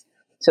space.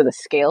 So the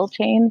scale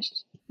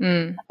changed.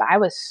 But I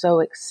was so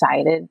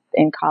excited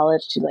in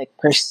college to like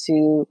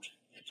pursue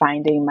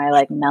finding my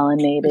like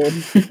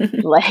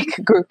melanated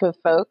like group of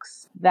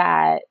folks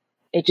that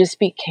it just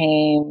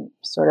became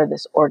sort of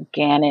this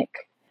organic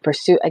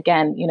pursuit.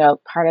 Again,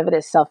 part of it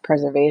is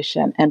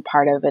self-preservation and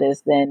part of it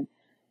is then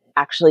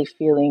actually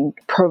feeling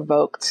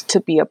provoked to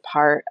be a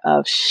part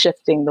of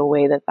shifting the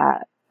way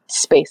that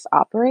space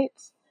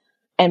operates.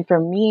 And for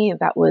me,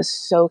 that was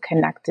so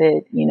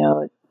connected,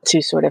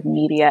 to sort of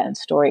media and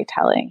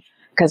storytelling.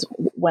 Because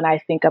when I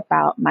think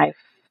about my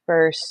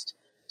first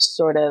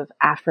sort of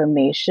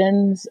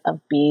affirmations of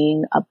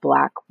being a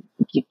Black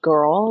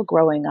girl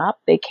growing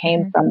up, they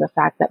came from the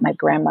fact that my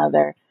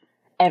grandmother,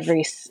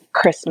 every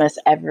Christmas,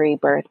 every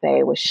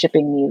birthday, was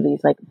shipping me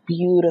these like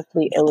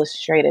beautifully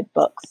illustrated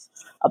books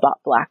about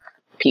Black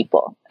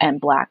people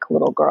and Black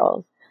little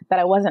girls that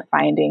I wasn't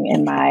finding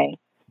in my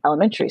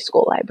elementary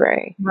school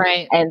library.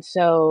 Right. And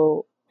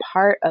so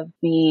part of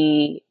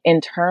the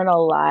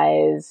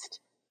internalized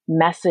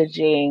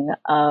messaging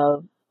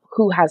of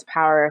who has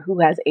power, who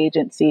has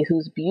agency,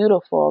 who's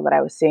beautiful that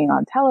I was seeing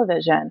on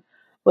television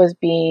was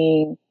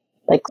being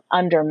like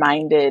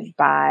undermined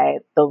by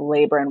the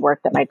labor and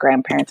work that my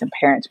grandparents and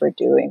parents were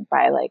doing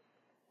by like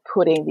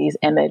putting these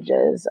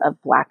images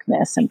of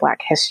Blackness and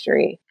Black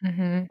history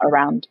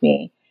around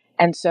me.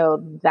 And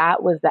so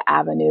that was the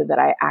avenue that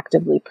I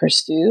actively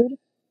pursued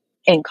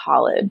in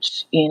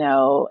college. You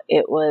know,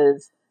 it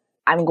was,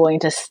 I'm going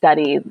to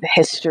study the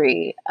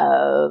history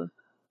of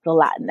the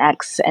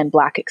Latinx and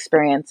Black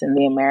experience in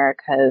the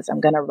Americas.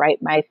 I'm going to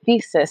write my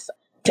thesis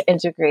to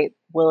integrate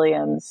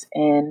Williams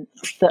in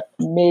the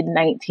mid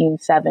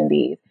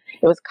 1970s.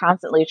 It was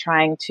constantly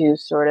trying to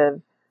sort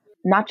of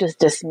not just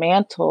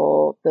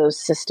dismantle those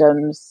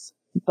systems,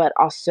 but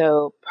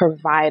also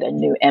provide a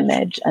new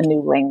image, a new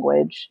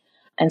language.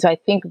 And so I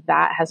think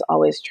that has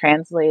always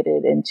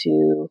translated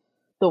into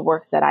the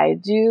work that I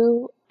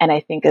do. And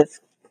I think is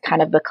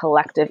kind of the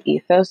collective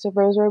ethos of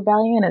Rosa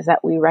Rebellion, is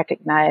that we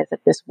recognize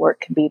that this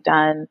work can be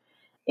done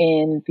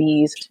in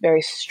these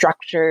very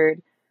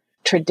structured,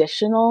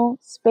 traditional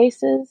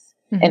spaces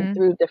and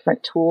through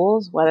different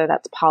tools, whether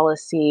that's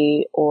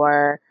policy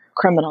or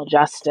criminal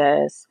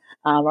justice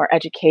or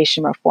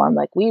education reform.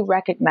 Like, we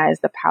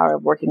recognize the power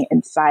of working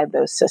inside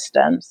those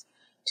systems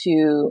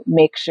to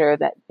make sure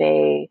that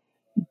they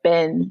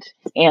bend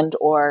and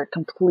or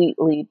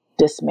completely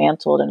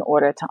dismantled in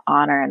order to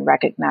honor and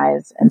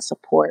recognize and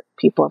support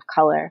people of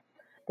color.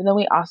 But then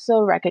we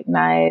also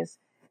recognize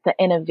the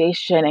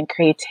innovation and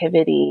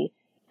creativity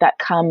that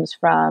comes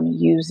from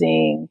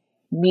using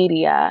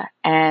media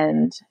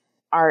and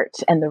art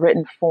and the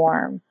written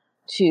form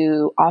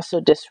to also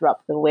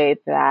disrupt the way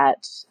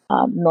that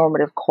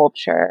normative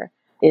culture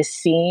is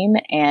seen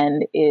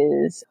and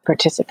is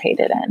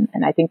participated in.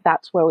 And I think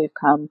that's where we've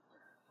come.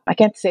 I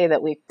can't say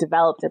that we've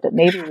developed it, but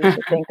maybe we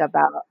should think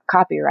about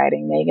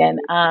copywriting, Megan,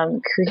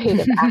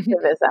 creative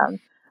activism,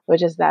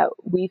 which is that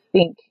we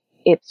think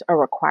it's a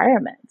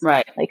requirement,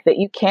 right? Like that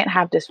you can't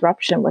have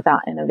disruption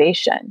without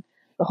innovation.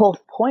 The whole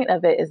point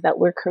of it is that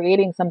we're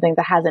creating something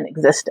that hasn't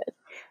existed.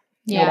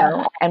 Yeah. You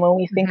know? And when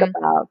we think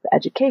about the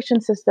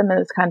education system in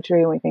this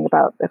country, when we think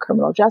about the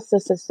criminal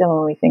justice system,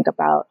 when we think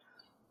about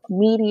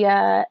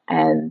media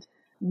and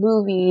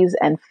movies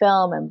and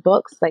film and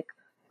books, like,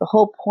 the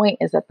whole point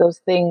is that those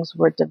things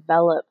were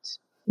developed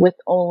with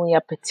only a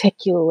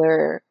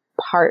particular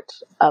part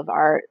of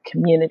our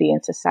community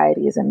and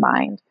societies in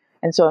mind.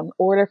 And so in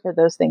order for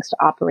those things to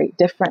operate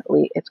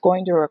differently, it's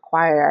going to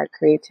require our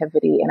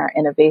creativity and our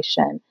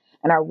innovation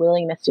and our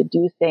willingness to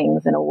do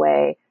things in a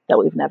way that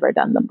we've never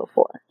done them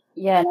before.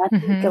 Yeah, and I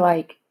think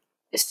like,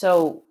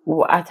 so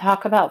I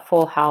talk about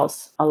Full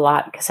House a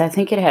lot because I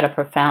think it had a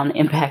profound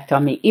impact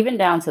on me, even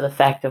down to the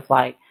fact of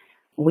like,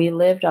 we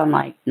lived on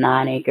like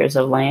 9 acres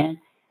of land.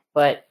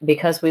 But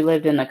because we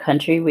lived in the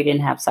country, we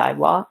didn't have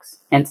sidewalks.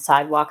 And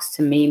sidewalks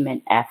to me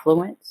meant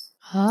affluence.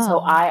 Oh. So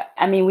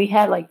I mean, we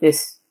had like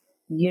this,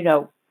 you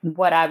know,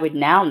 what I would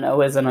now know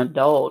as an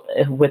adult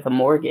with a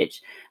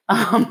mortgage.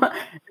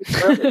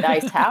 Really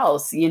nice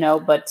house, you know.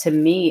 But to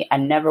me, I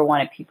never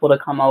wanted people to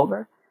come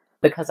over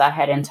because I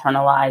had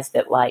internalized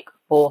that like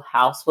Full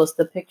House was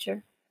the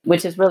picture,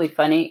 which is really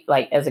funny,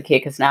 like as a kid,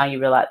 because now you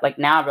realize, like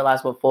now I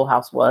realize what Full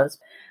House was.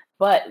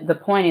 But the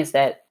point is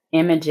that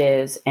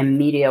images and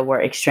media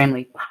were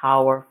extremely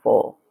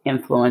powerful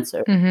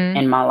influencers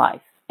in my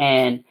life.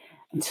 And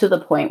to the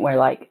point where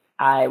like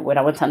when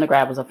I went to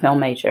undergrad, I was a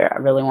film major. I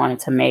really wanted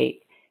to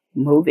make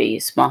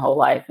movies my whole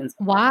life. And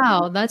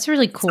wow, that's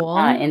really cool.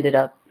 I ended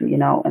up, you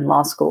know, in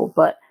law school.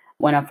 But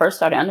when I first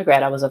started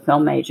undergrad, I was a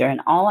film major.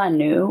 And all I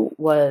knew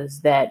was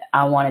that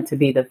I wanted to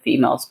be the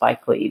female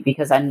Spike Lee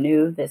because I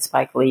knew that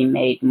Spike Lee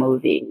made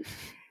movies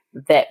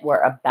that were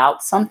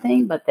about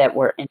something, but that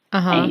were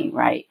entertaining,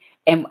 right?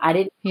 And I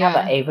didn't have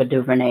an Ava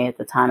DuVernay at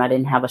the time. I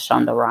didn't have a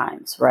Shonda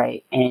Rhimes,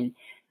 right? And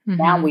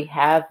now we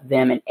have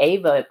them. And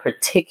Ava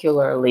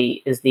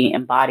particularly is the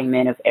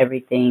embodiment of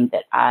everything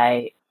that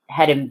I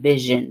had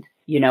envisioned,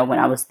 you know, when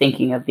I was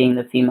thinking of being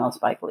the female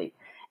Spike Lee.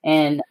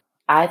 And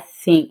I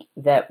think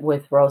that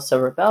with Rosa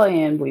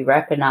Rebellion, we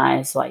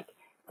recognize like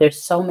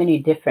there's so many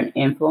different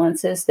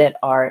influences that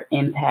are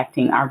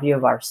impacting our view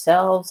of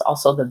ourselves,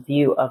 also the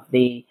view of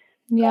the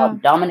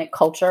dominant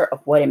culture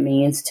of what it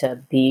means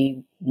to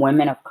be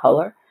women of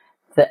color,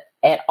 that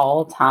at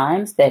all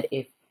times, that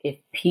if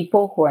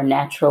people who are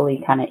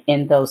naturally kind of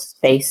in those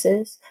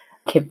spaces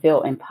can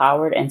feel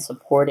empowered and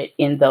supported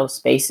in those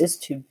spaces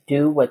to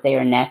do what they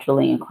are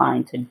naturally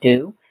inclined to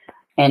do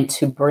and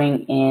to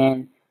bring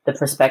in the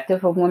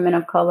perspective of women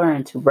of color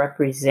and to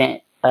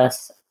represent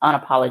us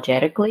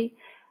unapologetically,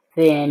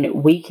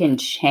 then we can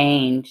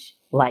change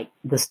like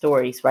the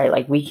stories, right?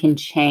 Like we can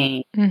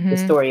change the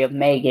story of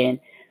Megan,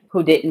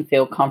 who didn't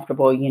feel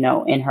comfortable, you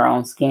know, in her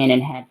own skin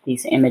and had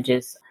these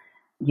images,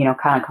 you know,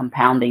 kind of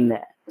compounding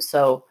that.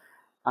 So,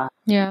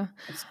 yeah,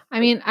 I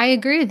mean, I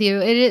agree with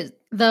you. It is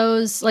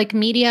those like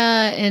media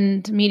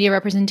and media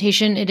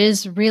representation. It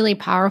is really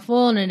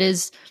powerful and it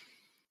is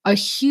a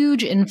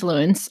huge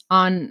influence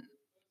on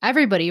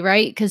everybody,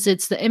 right? Because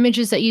it's the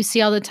images that you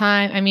see all the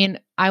time. I mean,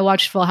 I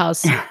watch Full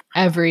House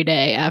every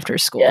day after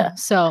school. Yeah.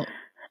 So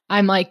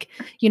I'm like,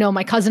 you know,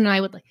 my cousin and I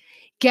would like,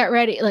 get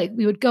ready. Like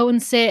we would go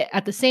and sit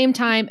at the same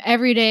time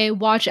every day,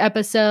 watch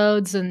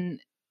episodes.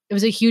 And it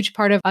was a huge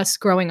part of us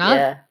growing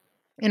up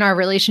in our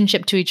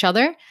relationship to each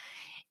other.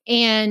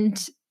 And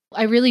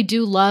I really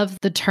do love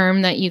the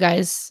term that you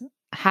guys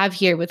have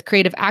here with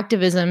creative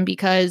activism,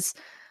 because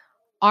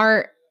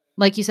art,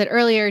 like you said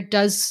earlier,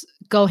 does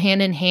go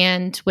hand in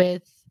hand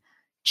with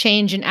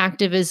change and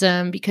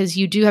activism, because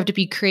you do have to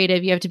be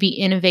creative, you have to be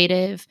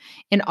innovative,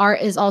 and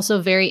art is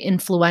also very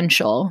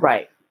influential.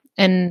 Right.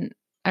 And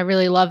I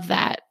really love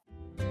that.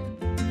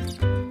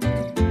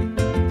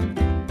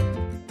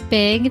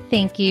 Big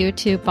thank you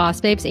to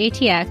Boss Babes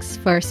ATX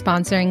for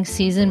sponsoring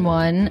season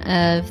 1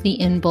 of the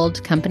In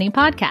Bold Company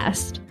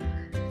podcast.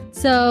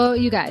 So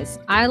you guys,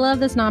 I love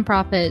this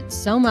nonprofit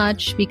so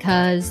much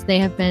because they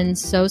have been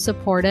so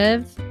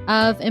supportive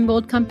of In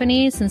Bold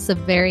Company since the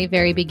very,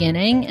 very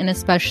beginning, and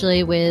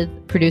especially with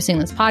producing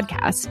this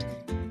podcast.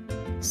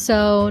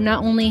 So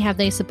not only have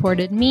they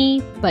supported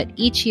me, but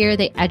each year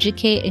they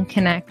educate and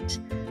connect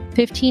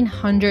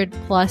 1,500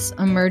 plus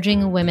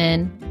emerging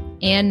women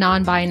and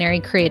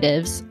non-binary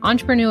creatives,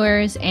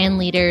 entrepreneurs, and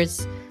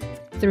leaders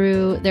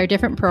through their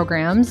different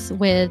programs,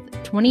 with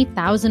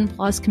 20,000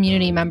 plus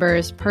community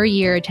members per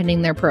year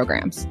attending their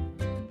programs.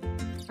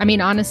 I mean,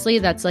 honestly,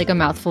 that's like a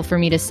mouthful for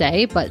me to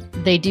say, but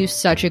they do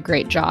such a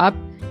great job.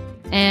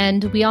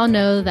 And we all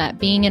know that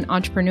being an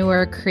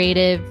entrepreneur,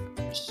 creative,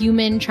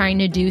 human trying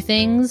to do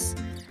things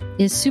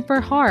is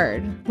super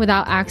hard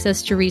without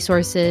access to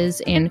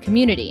resources and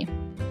community.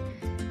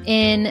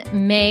 In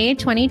May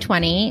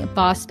 2020,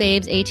 Boss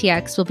Babes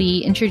ATX will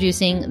be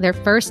introducing their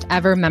first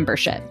ever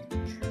membership.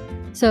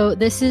 So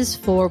this is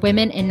for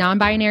women and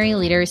non-binary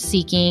leaders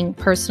seeking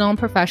personal and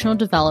professional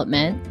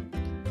development.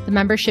 The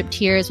membership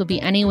tiers will be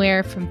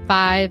anywhere from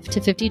 $5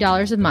 to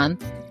 $50 a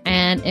month,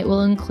 and it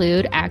will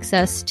include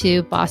access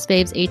to Boss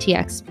Babes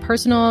ATX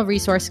personal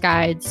resource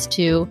guides,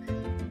 to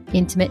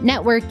intimate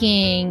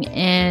networking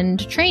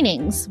and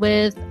trainings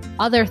with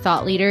other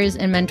thought leaders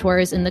and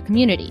mentors in the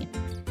community.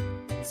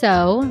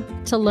 So,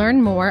 to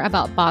learn more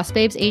about Boss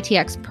Babes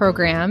ATX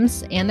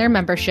programs and their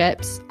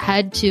memberships,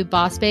 head to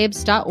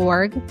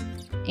bossbabes.org,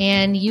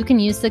 and you can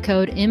use the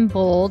code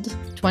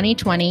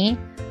INBOLD2020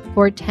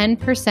 for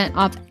 10%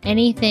 off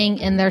anything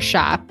in their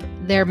shop,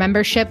 their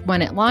membership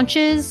when it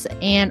launches,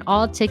 and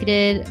all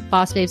ticketed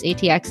Boss Babes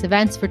ATX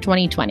events for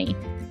 2020.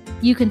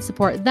 You can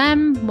support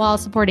them while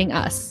supporting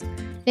us.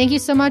 Thank you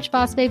so much,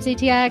 Boss Babes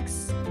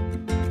ATX.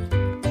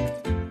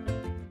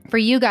 For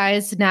you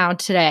guys now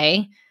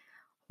today,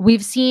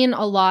 we've seen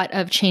a lot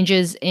of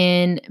changes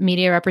in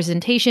media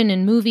representation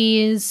in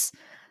movies.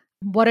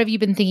 What have you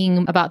been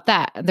thinking about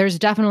that? There's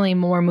definitely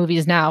more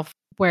movies now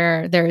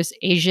where there's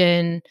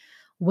Asian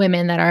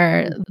women that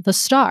are the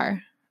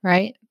star,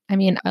 right? I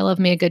mean, I love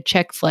me a good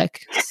chick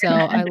flick. So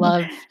I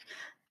love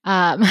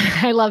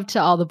I love To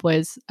All the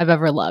Boys I've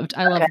Ever Loved.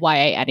 I love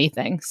YA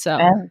anything. So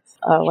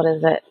what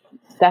is it?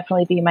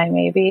 Definitely Be My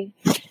Maybe.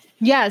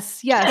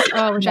 Yes.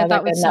 Oh, which I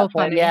thought was so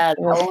funny. Yeah,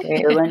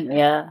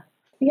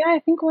 Yeah, I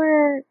think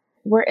we're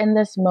in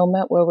this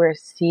moment where we're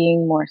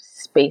seeing more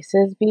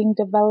spaces being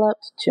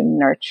developed to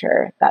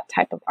nurture that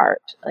type of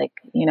art. Like,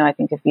 I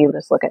think if you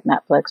just look at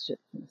Netflix,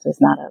 this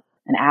is not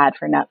an ad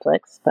for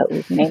Netflix, but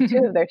we've named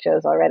 2 of their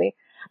shows already.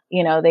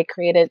 They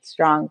created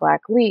Strong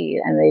Black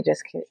Lead, and they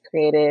just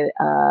created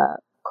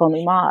Call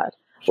Me Maude,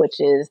 which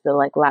is the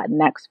like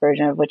Latinx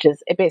version of which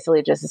is, it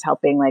basically just is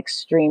helping like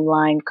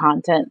streamline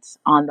content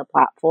on the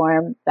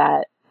platform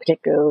that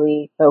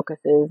particularly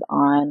focuses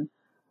on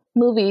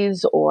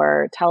movies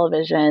or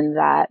television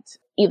that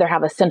either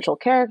have a central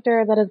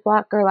character that is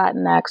Black or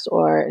Latinx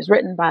or is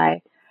written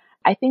by.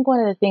 I think one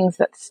of the things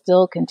that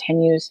still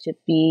continues to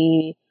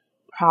be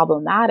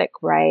problematic,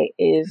 right,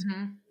 is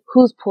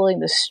who's pulling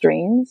the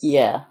strings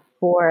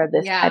for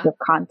this type of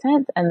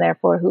content, and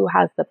therefore who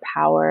has the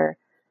power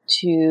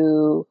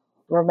to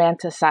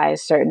romanticize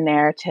certain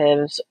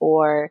narratives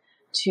or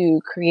to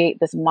create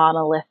this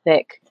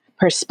monolithic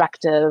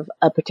perspective,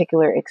 a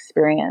particular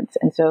experience.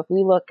 And so if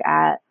we look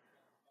at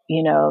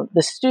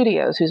the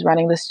studios, who's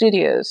running the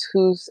studios,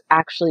 who's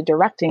actually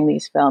directing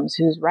these films,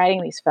 who's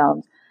writing these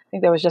films. I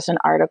think there was just an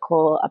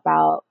article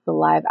about the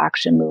live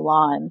action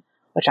Mulan,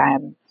 which I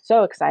am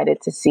so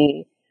excited to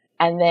see.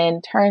 And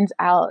then turns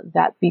out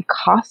that the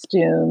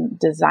costume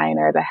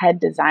designer, the head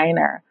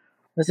designer,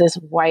 was this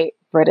white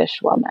British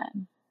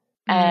woman.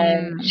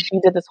 And she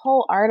did this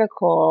whole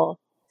article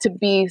to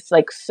be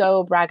like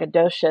so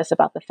braggadocious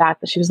about the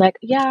fact that she was like,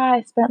 yeah,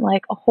 I spent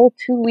like a whole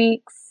 2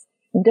 weeks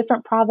in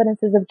different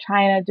provinces of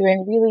China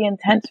doing really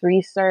intense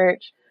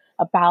research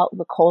about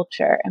the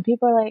culture. And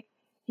people are like,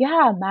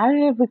 yeah,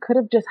 imagine if we could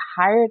have just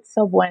hired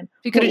someone.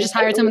 We could have just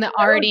hired someone that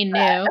already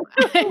knew.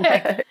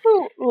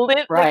 Who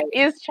lives, like,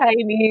 is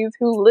Chinese,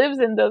 who lives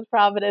in those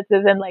provinces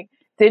and like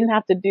didn't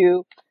have to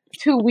do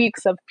 2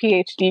 weeks of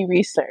PhD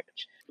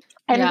research.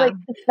 And like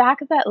the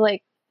fact that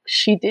like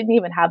she didn't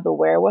even have the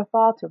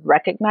wherewithal to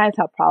recognize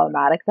how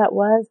problematic that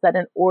was, that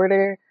in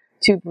order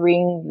to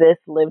bring this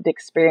lived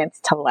experience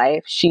to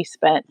life, she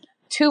spent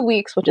 2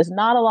 weeks, which is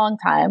not a long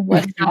time.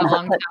 Let's put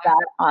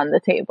that on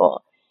the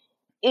table.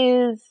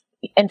 Is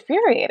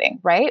infuriating,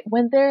 right?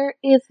 When there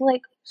is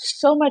like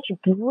so much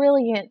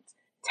brilliant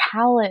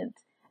talent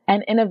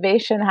and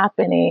innovation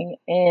happening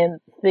in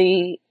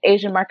the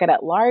Asian market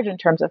at large in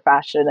terms of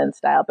fashion and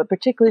style, but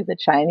particularly the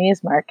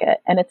Chinese market.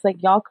 And it's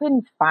like, y'all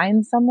couldn't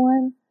find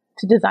someone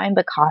to design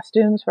the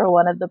costumes for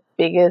one of the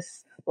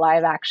biggest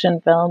live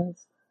action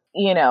films,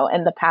 in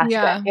the past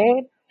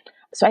decade.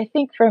 So I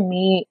think for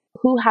me,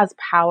 who has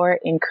power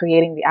in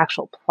creating the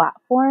actual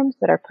platforms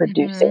that are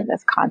producing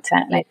this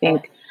content? And I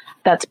think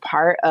that's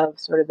part of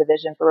sort of the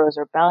vision for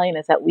Rosa Rebellion,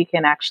 is that we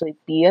can actually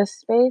be a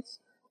space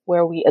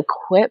where we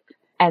equip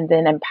and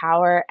then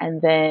empower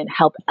and then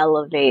help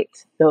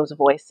elevate those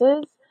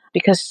voices.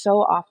 Because so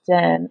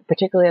often,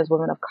 particularly as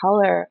women of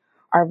color,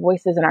 our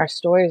voices and our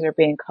stories are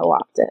being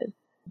co-opted.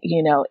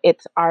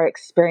 It's our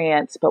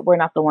experience, but we're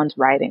not the ones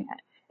writing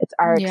it. It's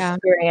our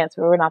experience,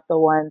 but we're not the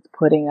ones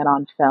putting it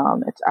on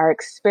film. It's our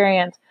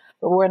experience,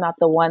 but we're not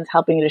the ones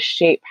helping to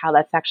shape how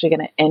that's actually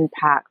going to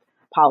impact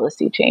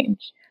policy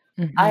change.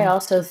 I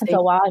also think, and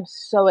so while I'm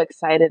so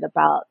excited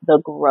about the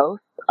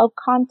growth of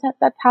content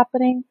that's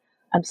happening,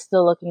 I'm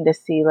still looking to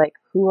see like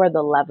who are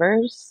the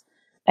levers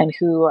and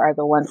who are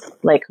the ones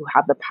like who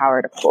have the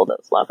power to pull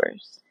those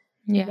levers.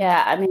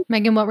 Yeah. I mean,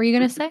 Megan, what were you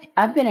going to say?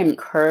 I've been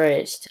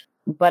encouraged,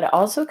 but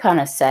also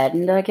kind of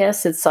saddened, I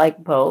guess. It's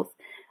like both,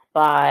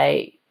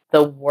 by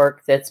the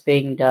work that's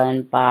being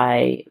done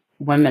by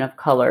women of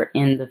color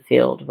in the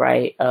field,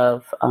 right,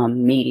 of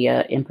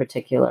media in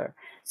particular.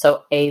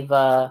 So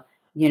Ava,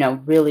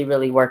 really,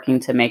 really working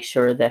to make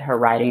sure that her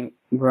writing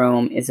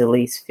room is at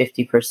least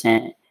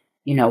 50%,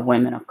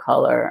 women of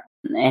color.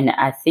 And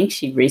I think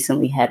she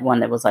recently had one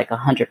that was like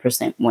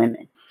 100%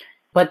 women.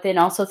 But then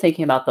also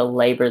thinking about the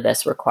labor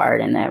that's required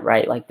in that,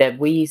 right? Like that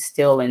we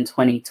still in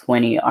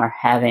 2020 are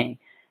having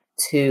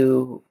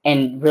to,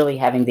 and really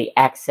having the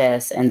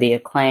access and the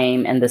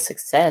acclaim and the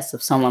success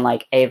of someone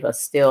like Ava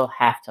still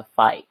have to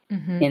fight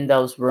in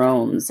those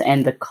rooms,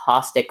 and the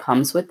cost that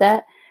comes with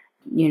that,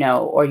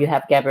 or you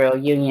have Gabrielle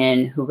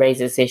Union, who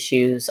raises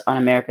issues on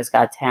America's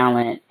Got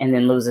Talent and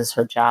then loses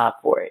her job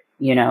for it,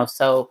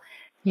 so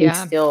we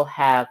still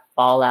have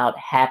fallout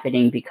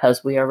happening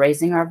because we are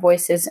raising our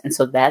voices. And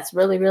so that's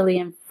really,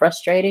 really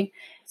frustrating.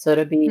 So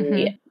to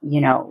be,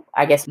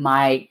 I guess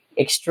my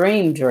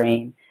extreme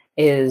dream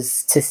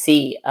is to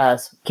see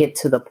us get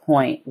to the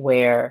point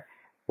where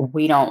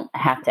we don't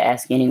have to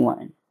ask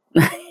anyone.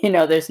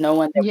 There's no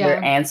one that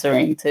we're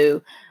answering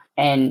to,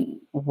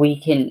 and we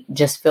can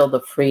just feel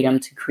the freedom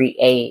to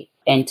create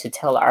and to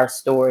tell our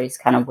stories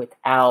kind of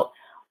without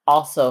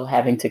also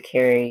having to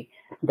carry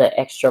the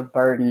extra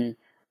burden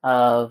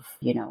of,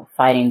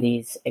 fighting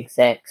these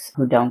execs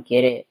who don't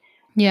get it.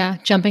 Yeah,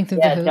 jumping through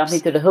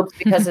the hoops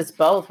because it's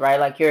both, right?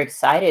 Like you're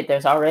excited.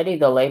 There's already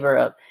the labor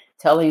of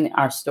telling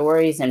our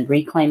stories and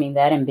reclaiming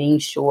that and being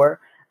sure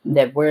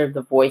that we're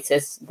the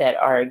voices that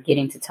are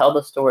getting to tell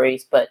the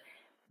stories. But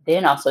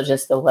then also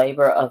just the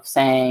labor of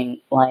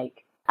saying,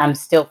 like, I'm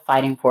still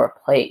fighting for a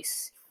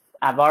place.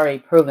 I've already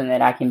proven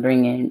that I can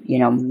bring in,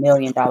 $1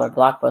 million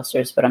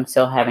blockbusters, but I'm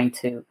still having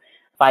to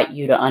fight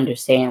you to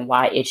understand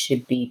why it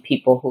should be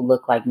people who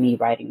look like me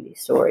writing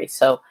these stories.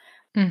 So,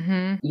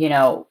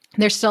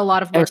 there's still a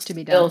lot of work to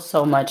be done.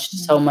 Still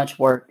so much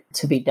work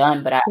to be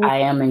done, but I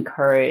am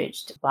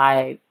encouraged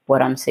by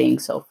what I'm seeing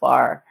so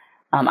far.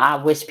 I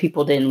wish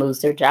people didn't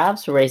lose their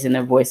jobs for raising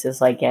their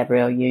voices like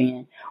Gabrielle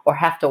Union, or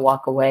have to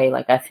walk away.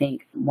 Like I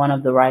think one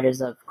of the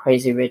writers of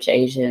Crazy Rich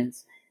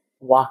Asians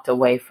walked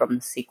away from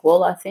the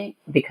sequel, I think,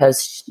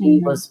 because she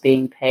was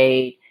being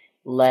paid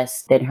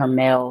less than her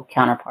male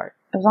counterpart.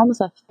 It was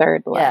almost a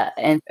third less.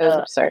 Yeah, and it was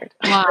absurd.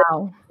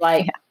 Wow.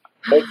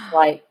 It's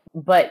like,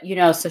 but,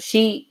 so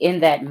she, in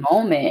that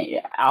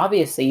moment,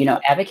 obviously,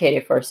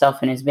 advocated for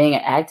herself and is being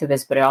an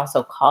activist, but it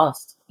also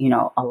costs,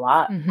 a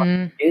lot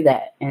to do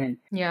that. And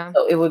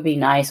so it would be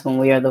nice when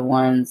we are the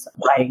ones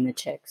writing the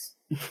checks.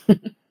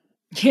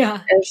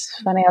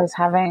 It's funny. I was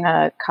having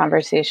a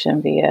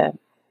conversation via,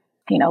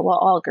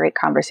 all great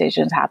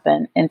conversations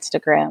happen,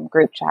 Instagram,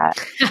 group chat,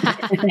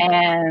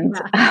 and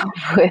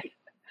with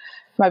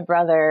my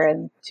brother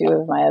and two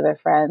of my other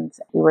friends,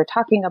 we were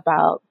talking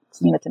about,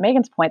 to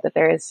Megan's point, that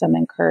there is some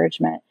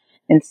encouragement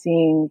in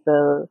seeing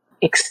the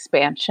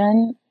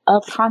expansion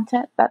of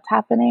content that's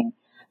happening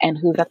and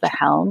who's at the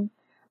helm.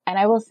 And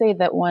I will say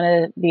that one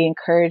of the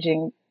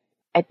encouraging,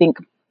 I think,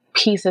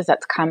 pieces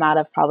that's come out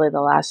of probably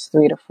the last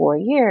 3 to 4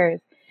 years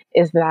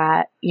is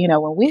that,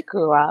 when we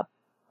grew up,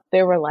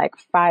 there were like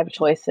 5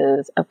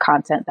 choices of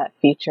content that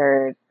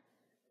featured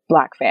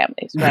Black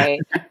families,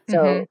 right?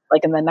 So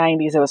like in the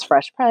 90s, it was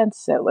Fresh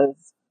Prince, it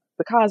was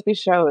The Cosby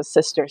Show, it was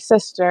Sister,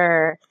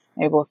 Sister,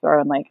 maybe we'll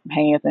throw in like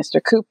Hanging with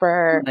Mr.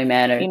 Cooper,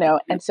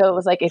 and so it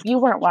was like, if you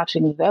weren't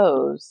watching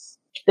those,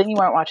 then you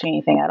weren't watching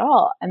anything at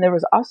all. And there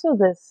was also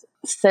this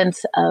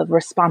sense of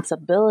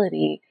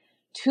responsibility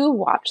to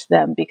watch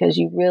them, because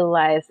you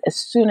realize as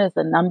soon as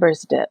the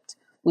numbers dipped,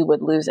 we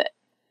would lose it.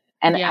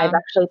 And I've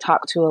actually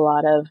talked to a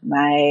lot of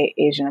my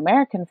Asian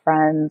American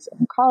friends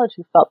in college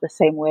who felt the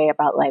same way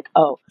about like,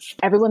 oh,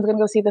 everyone's going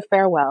to go see The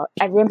Farewell.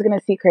 Everyone's going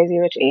to see Crazy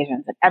Rich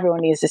Asians. And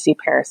everyone needs to see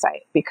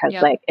Parasite because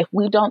like, if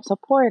we don't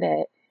support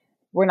it,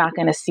 we're not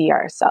going to see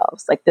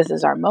ourselves. Like, this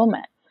is our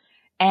moment.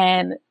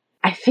 And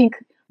I think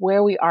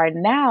where we are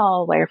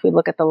now, like if we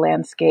look at the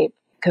landscape,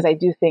 because I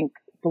do think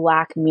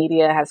Black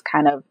media has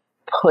kind of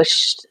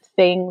pushed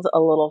things a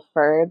little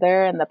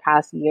further in the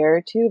past year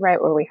or two,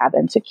 right? Where we have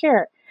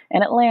Insecure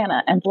and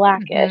Atlanta and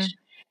Blackish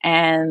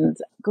and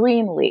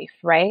Greenleaf,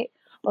 right?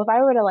 Well, if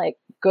I were to like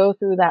go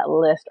through that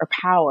list, or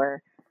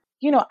Power,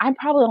 you know, I'm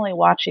probably only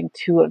watching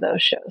 3 of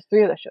those shows,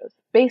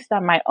 based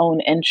on my own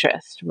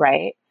interest,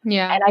 right?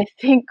 Yeah. And I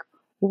think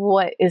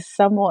what is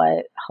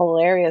somewhat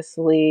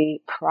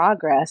hilariously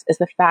progress is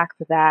the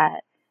fact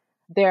that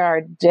there are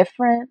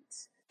different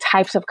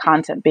types of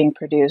content being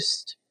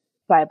produced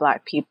by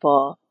Black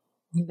people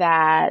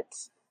that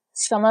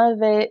some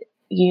of it,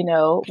 you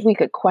know, we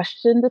could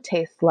question the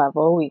taste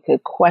level. We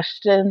could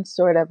question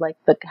sort of like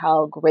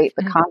how great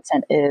the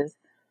content is,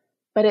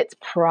 but it's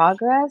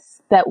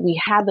progress that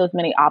we have those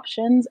many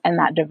options and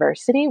that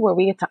diversity where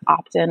we get to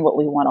opt in what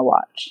we want to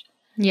watch.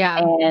 Yeah.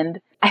 And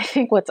I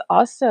think what's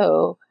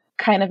also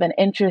kind of an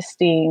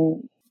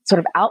interesting sort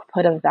of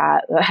output of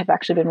that I've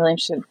actually been really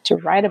interested to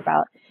write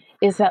about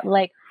is that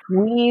like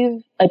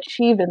we've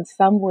achieved in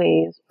some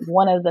ways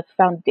one of the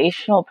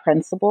foundational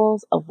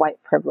principles of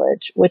white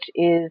privilege, which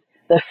is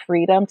the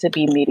freedom to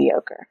be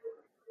mediocre,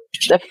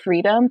 the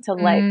freedom to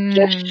like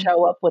just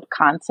show up with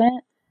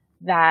content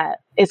that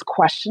is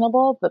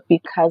questionable, but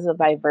because of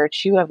by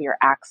virtue of your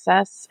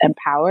access and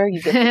power, you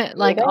get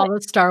like all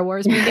the Star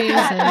Wars movies.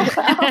 And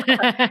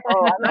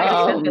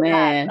oh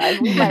man,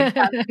 every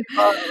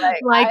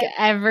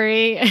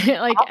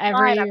I'm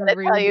going to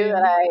tell you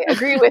that I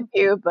agree with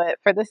you, but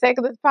for the sake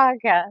of this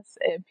podcast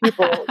and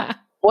people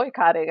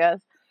boycotting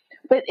us.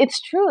 But it's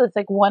true. It's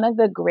like one of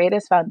the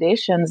greatest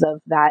foundations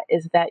of that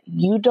is that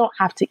you don't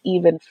have to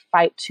even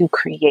fight to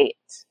create,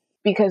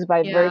 because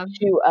by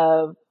virtue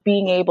of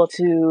being able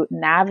to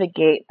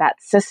navigate that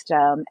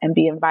system and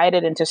be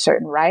invited into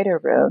certain writer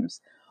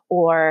rooms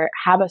or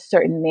have a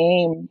certain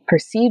name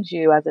precede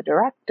you as a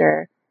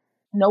director,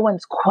 no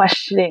one's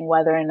questioning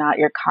whether or not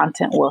your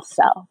content will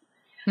sell.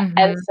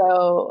 And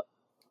so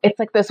it's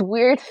like this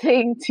weird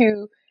thing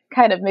to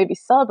kind of maybe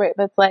celebrate,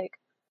 but it's like,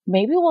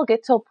 maybe we'll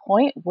get to a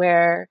point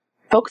where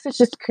folks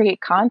just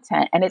create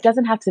content and it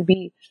doesn't have to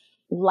be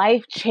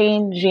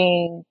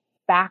life-changing,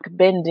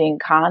 back-bending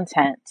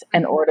content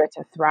in order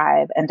to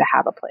thrive and to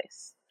have a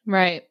place.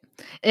 Right.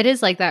 It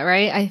is like that,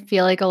 right? I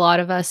feel like a lot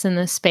of us in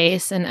this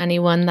space and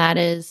anyone that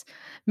is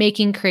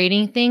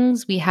creating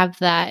things, we have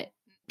that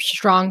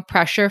strong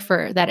pressure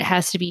for that it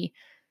has to be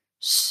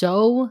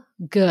so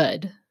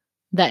good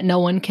that no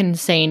one can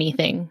say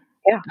anything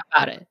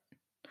about it.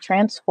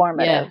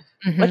 Transformative,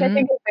 which I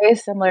think is very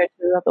similar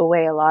to the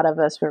way a lot of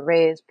us were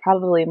raised,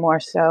 probably more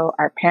so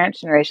our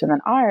parents' generation than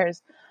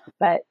ours.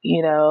 But,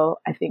 you know,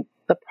 I think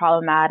the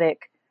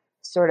problematic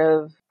sort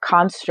of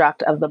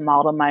construct of the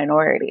model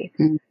minority,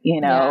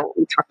 you know,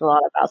 we talked a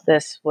lot about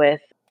this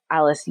with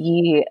Alice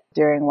Yee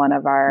during one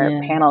of our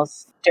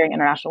panels during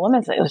International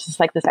Women's Day. It was just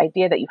like this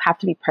idea that you have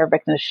to be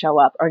perfect and show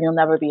up or you'll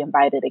never be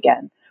invited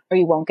again or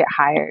you won't get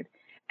hired.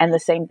 And the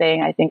same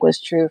thing I think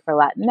was true for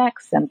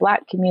Latinx and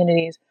Black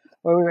communities,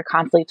 where we were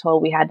constantly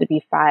told we had to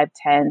be 5,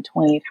 10,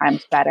 20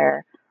 times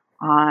better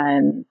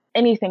on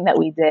anything that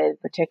we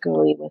did,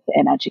 particularly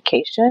within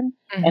education,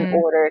 in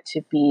order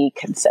to be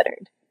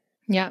considered.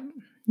 Yeah.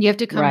 You have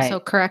to come so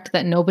correct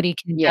that nobody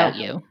can doubt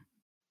you.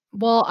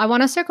 Well, I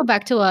want to circle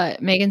back to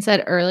what Megan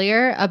said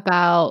earlier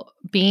about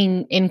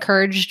being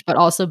encouraged, but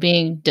also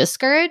being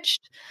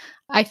discouraged.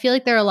 I feel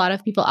like there are a lot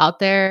of people out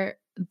there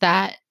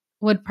that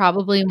would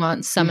probably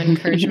want some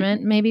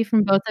encouragement, maybe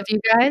from both of you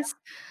guys.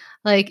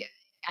 Like,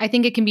 I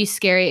think it can be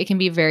scary. It can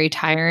be very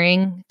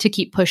tiring to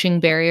keep pushing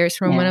barriers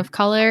for women of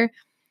color.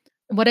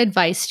 What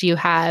advice do you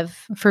have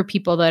for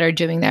people that are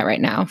doing that right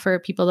now, for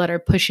people that are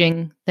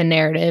pushing the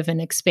narrative and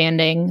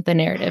expanding the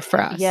narrative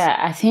for us? Yeah,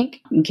 I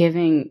think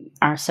giving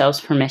ourselves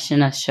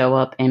permission to show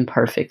up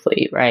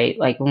imperfectly, right?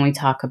 Like when we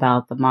talk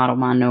about the model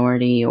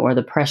minority or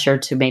the pressure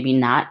to maybe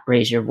not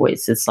raise your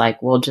voice, it's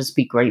like, well, just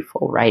be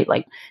grateful, right?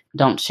 Like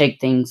don't shake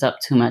things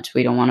up too much.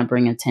 We don't want to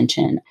bring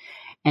attention.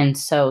 And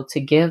so to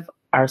give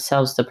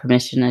ourselves the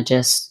permission to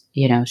just,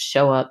 you know,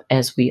 show up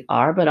as we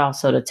are, but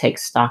also to take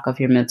stock of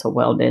your mental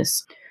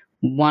wellness.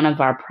 One of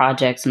our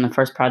projects, and the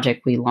first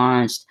project we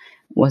launched,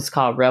 was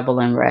called Rebel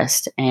and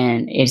Rest.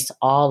 And it's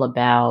all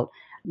about,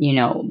 you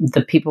know,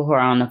 the people who are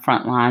on the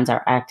front lines,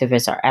 our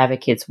activists, our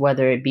advocates,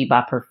 whether it be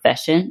by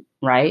profession,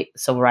 right?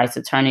 Civil rights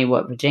attorney,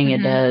 what Virginia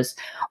does,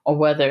 or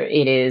whether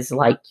it is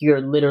like you're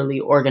literally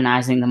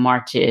organizing the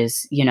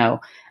marches, you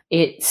know,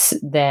 it's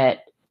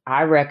that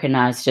I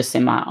recognized just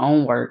in my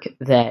own work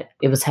that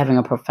it was having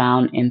a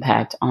profound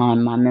impact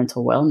on my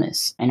mental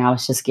wellness. And I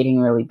was just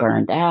getting really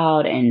burned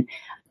out and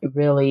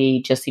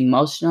really just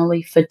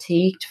emotionally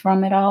fatigued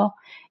from it all.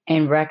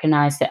 and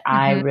recognized that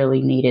I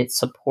really needed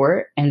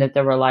support, and that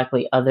there were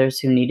likely others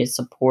who needed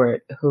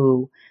support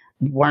who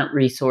weren't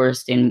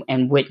resourced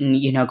and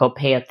wouldn't, go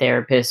pay a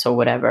therapist or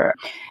whatever.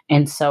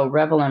 And so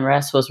Revel and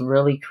Rest was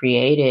really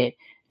created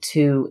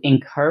to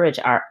encourage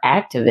our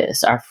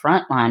activists, our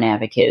frontline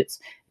advocates,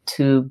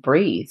 to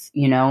breathe,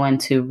 and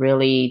to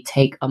really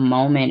take a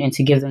moment and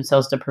to give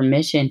themselves the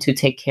permission to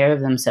take care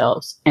of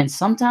themselves. And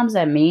sometimes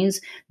that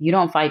means you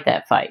don't fight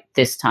that fight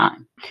this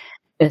time.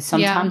 And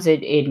sometimes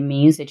it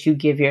means that you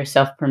give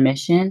yourself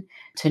permission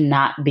to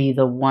not be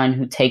the one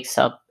who takes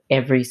up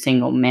every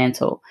single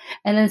mantle.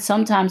 And then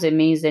sometimes it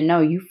means that,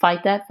 no, you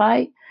fight that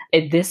fight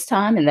at this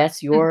time, and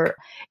that's your,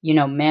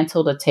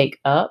 mantle to take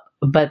up,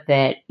 but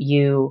that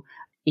you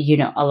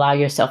allow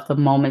yourself the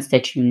moments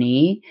that you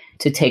need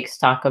to take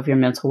stock of your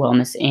mental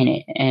wellness in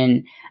it.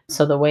 And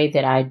so the way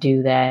that I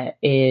do that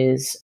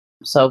is,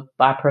 so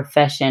by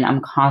profession, I'm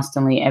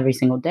constantly, every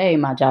single day,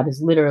 my job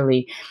is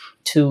literally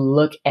to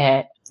look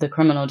at the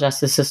criminal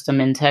justice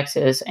system in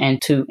Texas and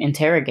to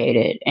interrogate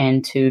it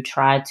and to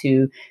try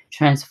to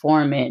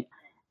transform it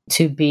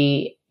to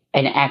be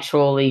an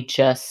actually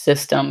just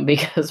system.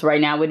 Because right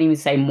now I wouldn't even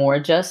say more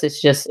just,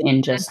 it's just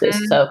injustice.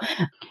 So,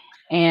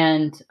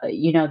 and,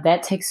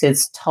 that takes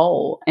its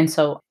toll. And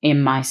so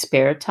in my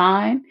spare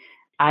time,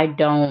 I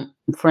don't,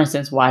 for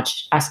instance,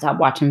 I stopped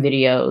watching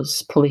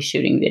police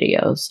shooting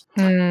videos.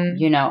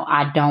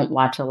 I don't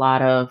watch a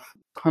lot of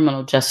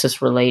criminal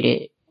justice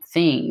related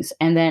things.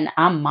 And then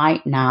I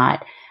might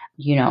not,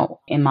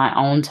 in my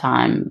own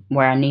time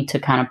where I need to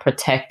kind of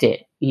protect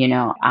it,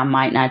 I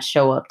might not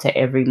show up to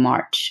every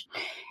march.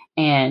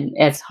 And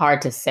it's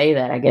hard to say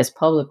that, I guess,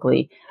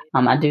 publicly.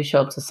 I do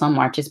show up to some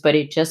marches, but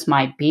it just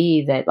might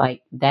be that,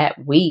 like,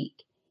 that week,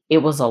 it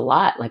was a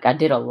lot. Like, I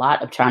did a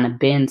lot of trying to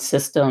bend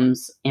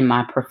systems in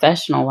my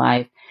professional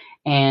life,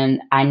 and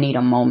I need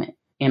a moment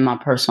in my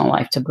personal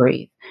life to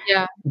breathe.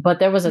 Yeah. But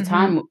there was a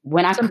time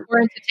when it's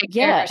important to take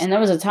care of and there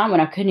was a time when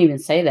I couldn't even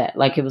say that.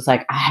 Like, it was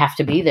like, I have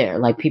to be there.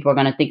 Like, people are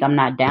going to think I'm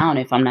not down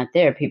if I'm not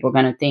there. People are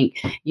going to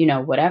think,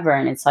 whatever.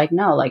 And it's like,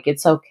 no, like,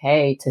 it's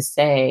okay to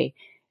say,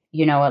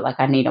 you know what, like,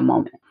 I need a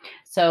moment.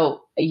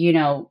 So,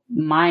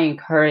 my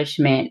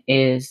encouragement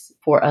is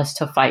for us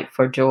to fight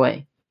for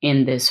joy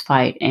in this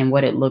fight, and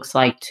what it looks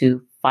like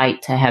to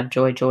fight to have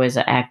joy. Joy is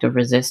an act of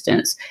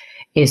resistance,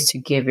 is to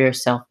give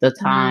yourself the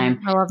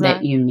time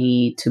that you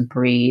need to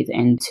breathe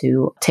and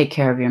to take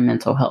care of your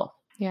mental health.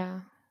 Yeah.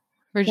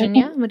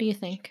 Virginia, what do you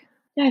think?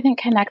 Yeah, I think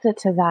connected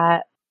to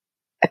that,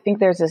 I think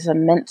there's this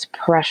immense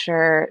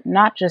pressure,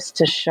 not just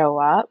to show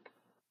up,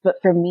 but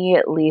for me,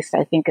 at least,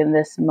 I think in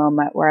this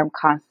moment where I'm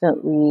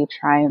constantly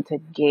trying to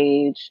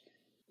gauge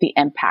the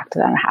impact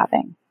that I'm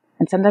having.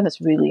 And sometimes it's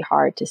really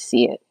hard to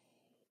see it.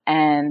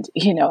 And,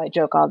 I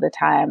joke all the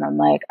time. I'm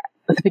like,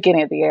 at the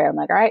beginning of the year, I'm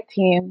like, all right,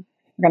 team,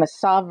 we're going to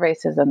solve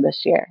racism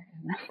this year.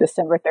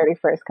 December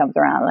 31st comes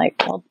around, like,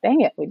 well,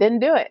 dang it, we didn't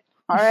do it.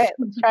 All right,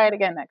 let's try it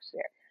again next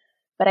year.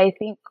 But I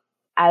think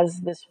as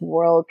this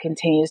world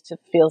continues to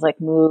feels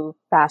like move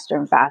faster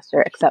and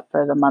faster, except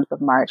for the month of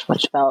March,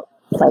 which felt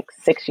like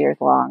 6 years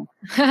long.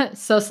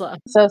 So slow.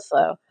 So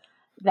slow,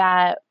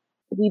 that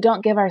we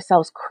don't give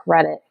ourselves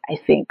credit, I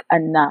think,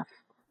 enough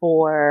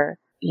for,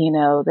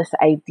 this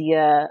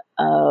idea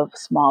of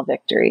small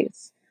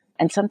victories.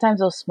 And sometimes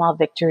those small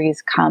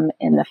victories come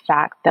in the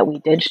fact that we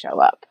did show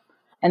up.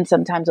 And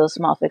sometimes those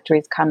small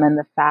victories come in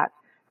the fact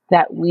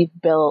that we've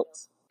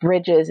built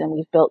bridges and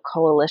we've built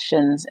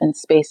coalitions in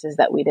spaces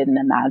that we didn't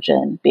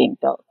imagine being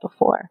built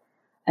before.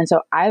 And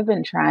so I've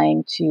been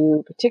trying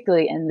to,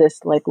 particularly in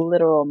this like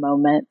literal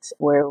moment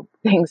where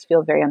things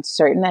feel very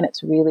uncertain and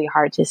it's really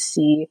hard to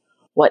see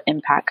what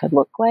impact could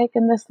look like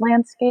in this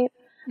landscape.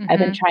 I've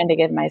been trying to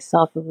give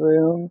myself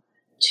room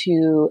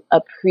to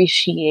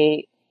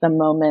appreciate the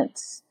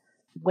moments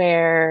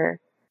where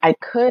I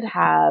could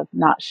have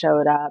not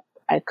showed up,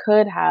 I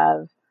could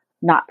have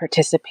not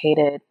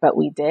participated, but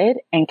we did,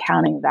 and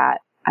counting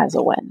that as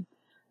a win.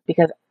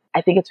 Because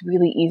I think it's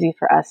really easy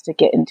for us to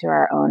get into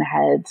our own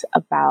heads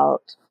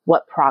about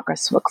what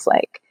progress looks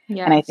like.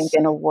 Yes. And I think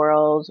in a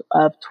world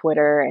of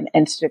Twitter and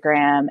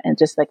Instagram and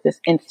just like this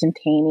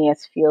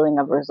instantaneous feeling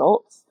of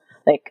results,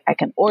 like I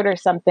can order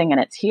something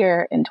and it's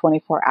here in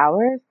 24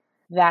 hours,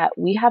 that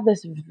we have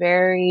this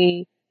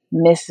very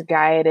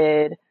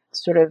misguided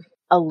sort of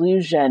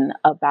illusion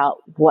about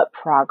what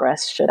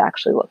progress should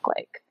actually look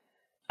like.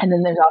 And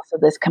then there's also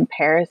this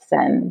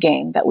comparison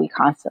game that we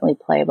constantly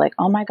play, like,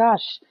 oh my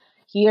gosh,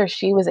 he or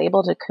she was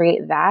able to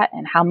create that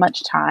in how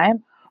much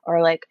time?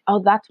 Or like,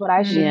 oh, that's what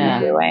I should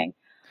be doing.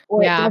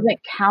 Or it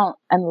doesn't count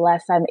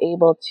unless I'm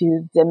able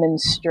to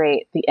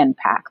demonstrate the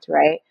impact,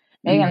 right?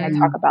 Megan and I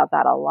talk about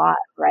that a lot,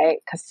 right?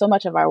 Because so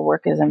much of our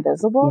work is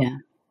invisible. Yeah.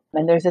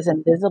 And there's this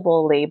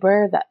invisible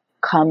labor that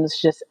comes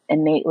just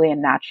innately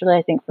and naturally,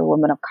 I think, for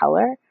women of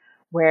color,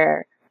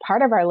 where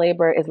part of our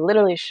labor is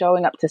literally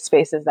showing up to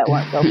spaces that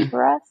weren't built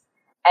for us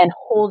and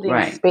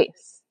holding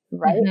space,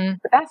 right?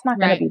 But that's not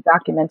going to be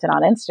documented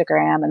on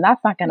Instagram, and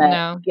that's not going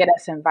to get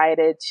us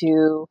invited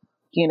to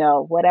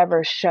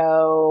whatever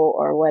show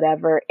or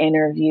whatever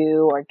interview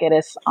or get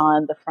us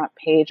on the front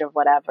page of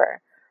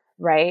whatever.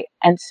 Right.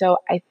 And so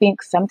I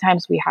think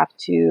sometimes we have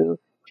to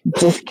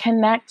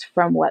disconnect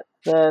from what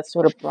the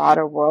sort of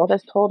broader world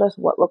has told us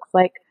what looks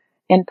like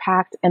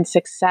impact and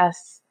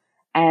success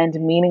and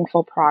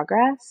meaningful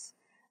progress,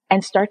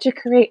 and start to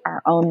create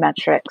our own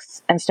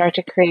metrics and start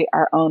to create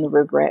our own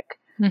rubric.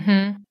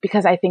 Mm-hmm.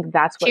 Because I think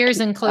that's what tears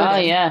included. Oh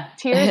yeah,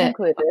 tears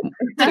included,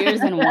 tears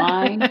and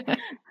wine,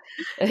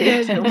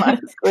 tears and wine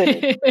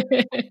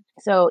included.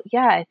 So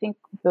yeah, I think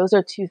those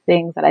are two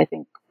things that I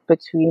think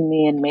between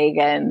me and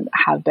Megan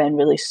have been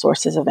really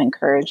sources of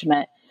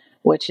encouragement,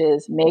 which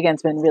is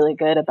Megan's been really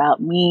good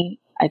about me.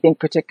 I think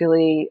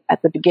particularly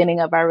at the beginning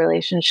of our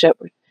relationship,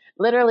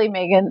 literally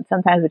Megan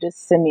sometimes would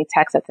just send me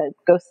texts that said,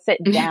 go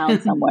sit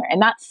down somewhere, and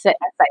not sit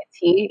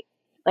SIT,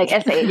 like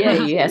SAT. Yeah,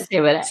 yes,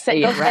 go right.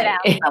 sit down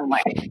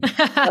somewhere.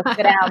 Go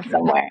sit down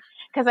somewhere.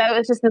 Because I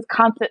was just this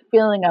constant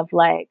feeling of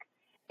like,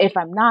 if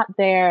I'm not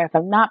there, if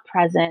I'm not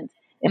present,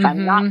 if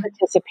I'm not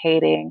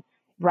participating,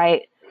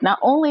 right? Not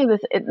only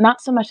this,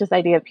 not so much this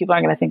idea of people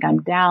are going to think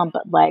I'm down,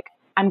 but like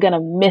I'm going to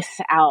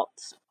miss out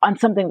on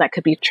something that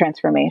could be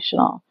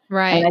transformational.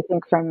 Right. And I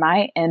think from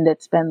my end,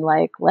 it's been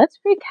like, let's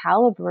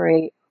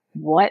recalibrate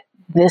what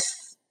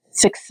this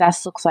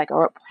success looks like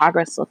or what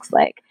progress looks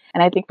like.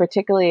 And I think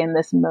particularly in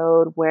this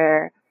mode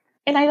where,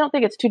 and I don't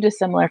think it's too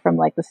dissimilar from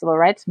like the civil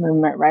rights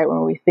movement, right?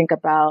 When we think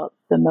about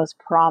the most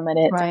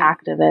prominent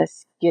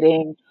activists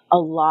getting a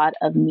lot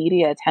of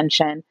media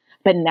attention,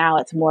 but now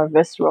it's more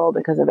visceral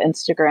because of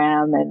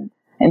Instagram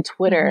and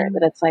Twitter,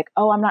 that it's like,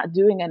 oh, I'm not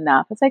doing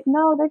enough. It's like,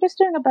 no, they're just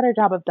doing a better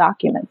job of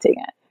documenting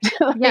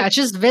it. Yeah, it's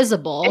just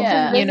visible.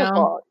 Yeah,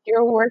 visible.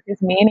 Your work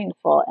is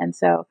meaningful. And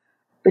so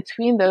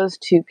between those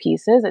two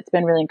pieces, it's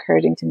been really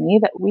encouraging to me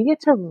that we get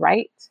to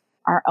write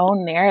our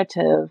own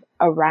narrative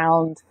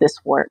around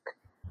this work.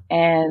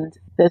 And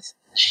this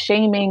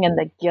shaming and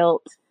the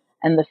guilt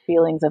and the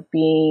feelings of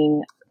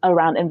being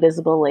around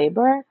invisible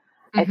labor,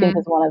 I think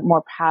is one of the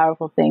more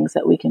powerful things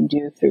that we can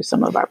do through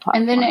some of our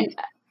platforms. And then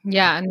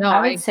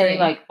I would say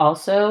like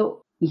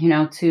also,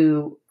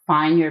 to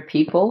find your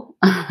people.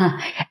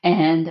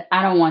 And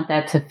I don't want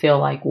that to feel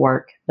like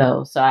work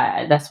though. So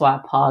that's why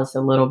I paused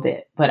a little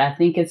bit. But I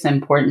think it's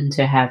important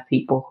to have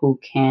people who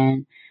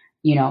can,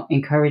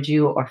 encourage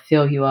you or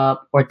fill you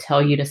up or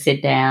tell you to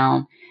sit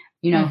down,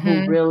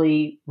 who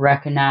really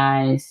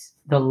recognize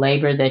the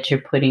labor that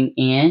you're putting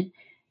in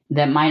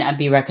that might not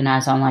be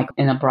recognized on like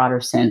in a broader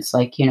sense.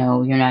 Like,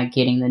 you're not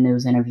getting the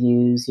news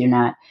interviews. You're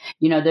not,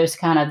 there's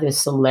kind of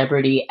this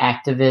celebrity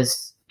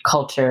activist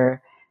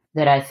culture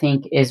that I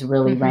think is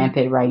really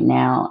rampant right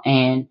now.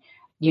 And,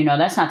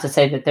 that's not to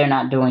say that they're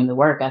not doing the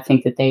work. I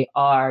think that they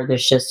are.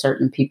 There's just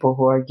certain people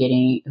who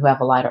have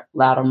a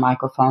louder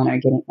microphone or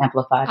getting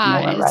amplified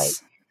more, right?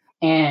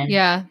 And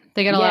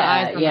they get a lot of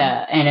eyes on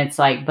them. And it's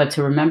like, but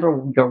to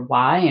remember your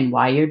why and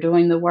why you're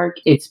doing the work,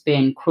 it's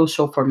been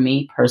crucial for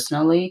me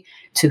personally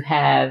to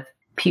have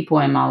people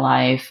in my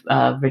life,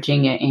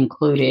 Virginia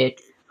included,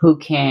 who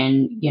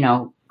can,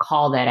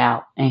 call that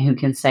out and who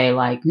can say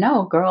like,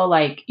 no, girl,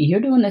 like you're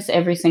doing this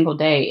every single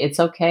day. It's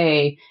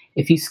okay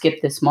if you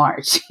skip this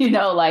march,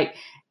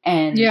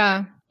 and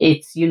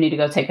you need to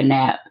go take a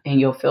nap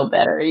and you'll feel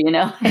better,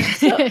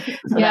 so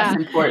that's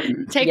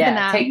important. Take the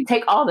nap.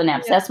 Take all the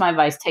naps. That's my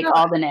advice. Take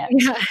all the naps.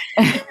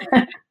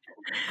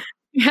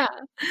 Yeah.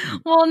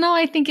 Well, no,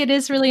 I think it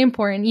is really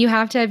important. You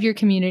have to have your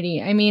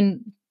community. I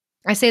mean,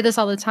 I say this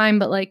all the time,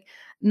 but like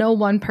no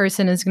one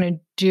person is going to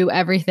do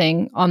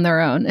everything on their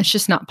own. It's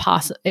just not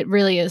possible. It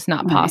really is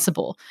not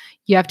possible.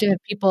 You have to have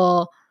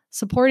people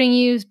supporting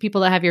you,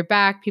 people that have your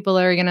back, people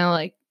that are going to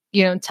like,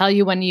 tell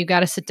you when you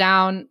got to sit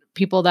down,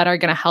 people that are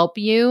going to help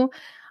you.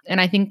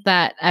 And I think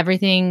that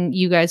everything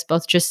you guys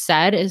both just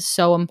said is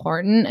so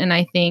important. And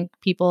I think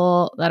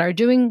people that are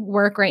doing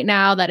work right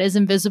now that is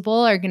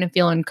invisible are going to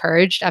feel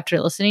encouraged after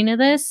listening to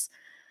this.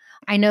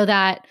 I know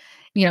that,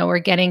 we're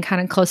getting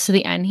kind of close to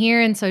the end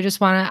here. And so I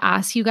just want to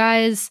ask you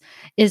guys,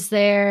 is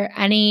there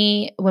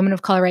any women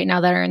of color right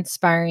now that are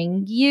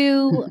inspiring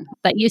you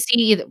that you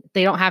see?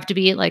 They don't have to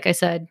be, like I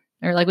said,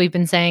 or like we've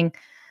been saying,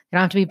 they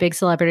don't have to be big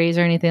celebrities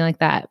or anything like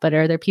that. But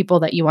are there people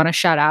that you want to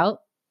shout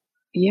out?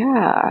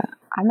 Yeah,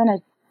 I'm going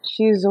to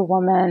choose a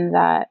woman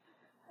that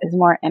is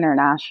more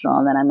international,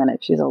 and then I'm going to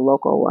choose a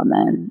local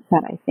woman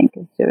that I think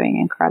is doing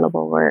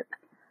incredible work.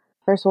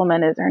 First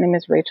woman her name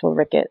is Rachel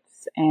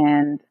Ricketts,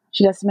 and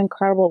she does some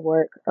incredible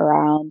work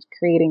around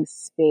creating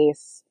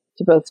space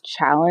to both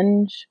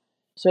challenge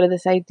sort of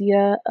this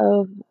idea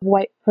of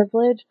white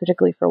privilege,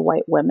 particularly for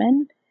white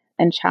women,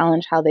 and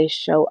challenge how they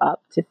show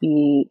up to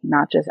be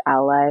not just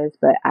allies,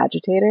 but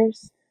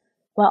agitators,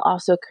 while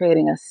also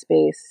creating a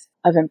space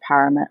of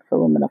empowerment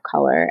for women of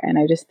color. And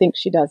I just think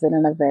she does it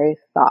in a very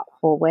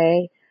thoughtful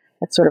way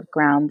that's sort of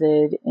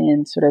grounded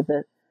in sort of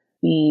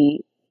the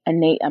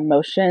innate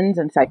emotions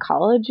and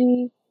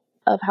psychology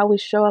of how we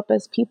show up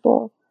as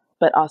people,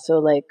 but also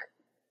like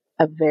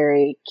a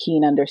very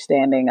keen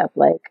understanding of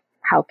like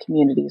how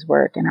communities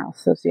work and how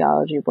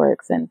sociology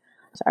works and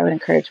So I would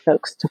encourage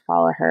folks to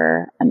follow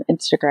her on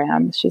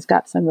Instagram. She's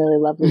got some really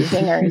lovely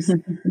zingers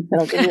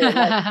that'll give you a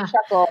nice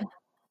chuckle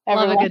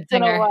every Love a once good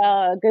in a zinger.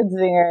 while. A good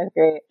zinger is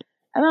great.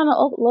 And on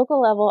a local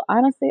level,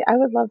 honestly, I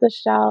would love to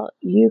shout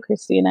you,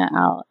 Christina,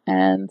 out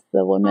and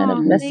the Women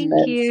of Misfits.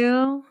 Thank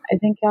you. I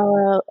think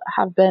y'all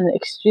have been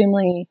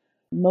extremely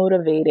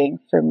motivating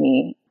for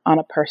me on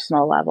a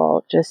personal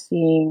level, just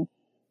seeing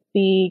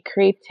the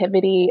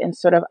creativity and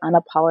sort of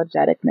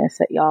unapologeticness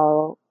that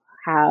y'all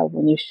have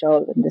when you show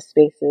up in the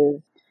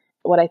spaces.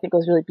 What I think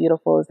was really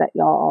beautiful is that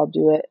y'all all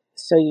do it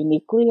so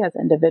uniquely as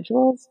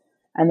individuals,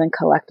 and then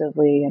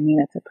collectively, I mean,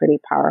 it's a pretty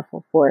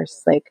powerful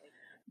force. Like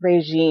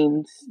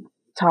Regime's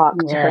talk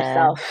to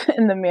herself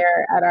in the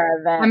mirror at our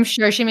event. I'm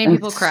sure she made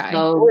people cry.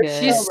 So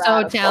She's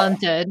so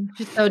talented.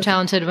 She's so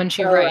talented when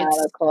she writes.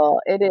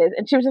 Radical. It is.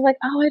 And she was just like,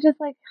 oh, I just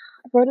like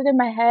wrote it in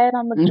my head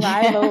on the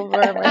drive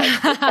over. And we're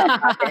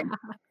like,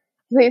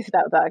 please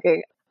stop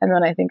talking. And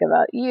then I think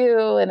about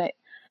you and it.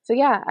 So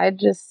yeah, I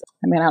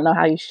don't know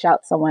how you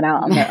shout someone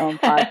out on their own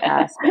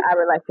podcast, but I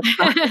would like to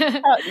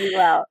shout you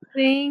out.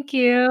 Thank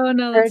you.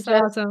 No, that's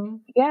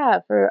awesome. Yeah,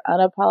 for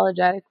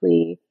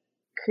unapologetically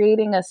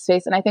creating a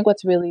space. And I think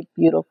what's really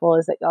beautiful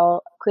is that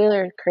y'all clearly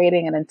are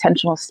creating an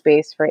intentional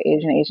space for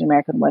Asian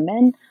American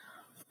women,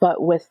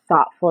 but with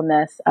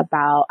thoughtfulness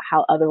about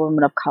how other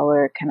women of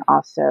color can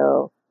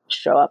also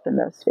show up in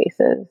those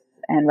spaces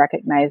and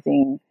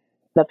recognizing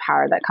the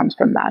power that comes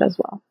from that as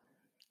well.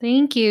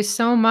 Thank you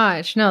so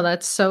much. No,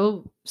 that's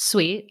so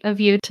sweet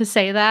of you to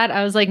say that.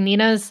 I was like,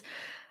 Nina's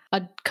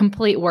a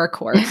complete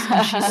workhorse.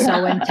 She's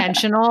so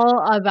intentional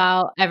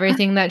about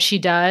everything that she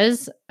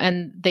does.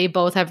 And they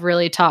both have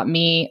really taught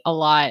me a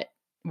lot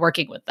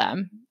working with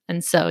them.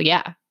 And so,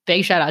 yeah,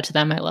 big shout out to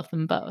them. I love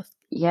them both.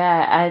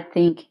 Yeah, I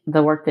think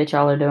the work that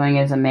y'all are doing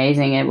is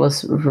amazing. It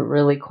was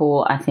really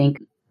cool. I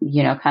think,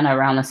 kind of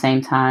around the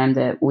same time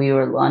that we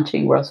were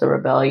launching Rosa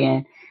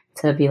Rebellion,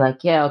 to be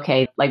like, yeah,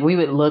 okay. Like we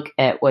would look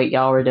at what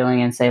y'all were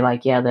doing and say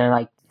like, yeah, they're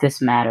like, this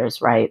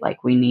matters, right?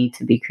 Like we need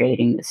to be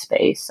creating this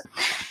space.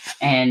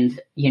 And,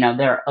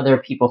 there are other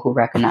people who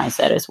recognize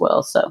that as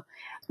well. So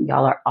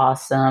y'all are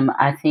awesome.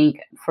 I think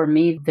for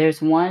me, there's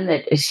one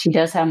that she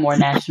does have more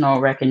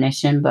national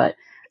recognition, but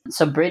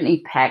so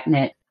Brittany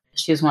Packnett,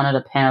 she was one of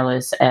the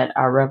panelists at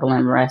our Rebel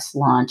and Rest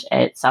launch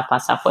at South by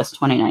Southwest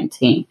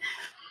 2019.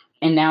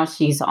 And now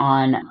she's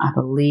on, I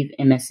believe,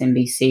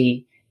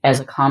 MSNBC as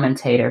a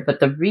commentator. But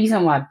the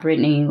reason why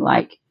Brittany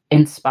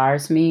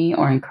inspires me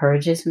or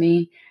encourages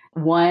me,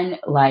 one,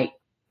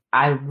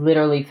 I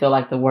literally feel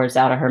like the words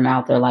out of her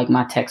mouth are like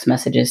my text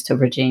messages to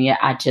Virginia.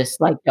 I just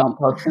don't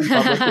post them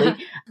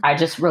publicly. I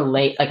just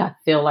relate. I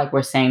feel like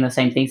we're saying the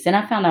same things. Then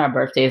I found out our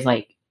birthday is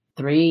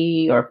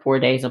 3 or 4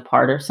 days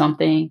apart or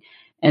something.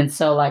 And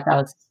so I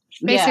was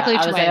basically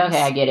I was like,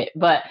 okay, I get it.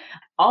 But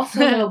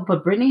also,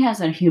 but Brittany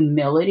has a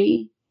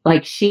humility.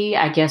 She,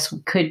 I guess,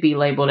 could be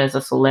labeled as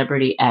a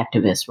celebrity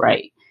activist,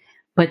 right?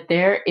 But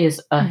there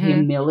is a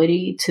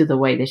humility to the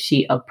way that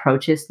she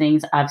approaches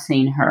things. I've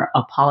seen her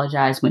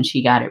apologize when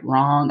she got it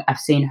wrong. I've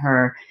seen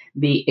her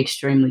be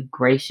extremely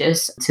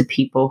gracious to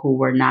people who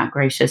were not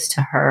gracious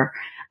to her,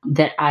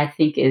 that I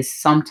think is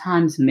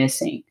sometimes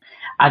missing.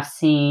 I've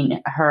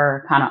seen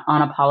her kind of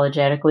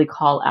unapologetically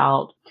call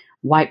out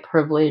white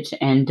privilege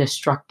and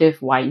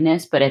destructive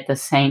whiteness, but at the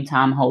same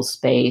time hold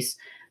space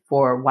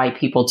for white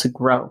people to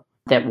grow,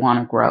 that want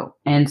to grow.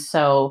 And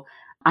so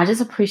I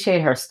just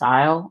appreciate her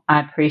style. I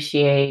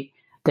appreciate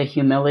the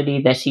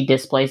humility that she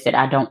displays that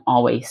I don't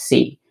always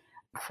see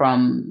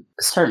from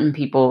certain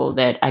people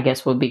that I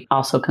guess would be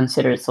also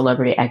considered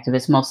celebrity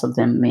activists, most of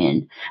them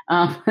men.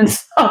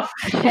 So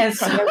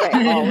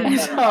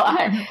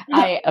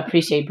I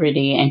appreciate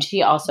Brittany, and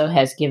she also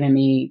has given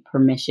me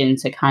permission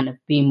to kind of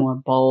be more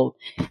bold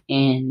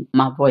in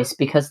my voice,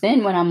 because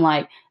then when I'm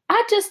like,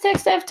 I just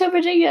texted that to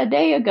Virginia a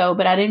day ago,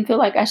 but I didn't feel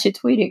like I should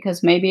tweet it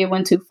because maybe it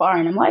went too far.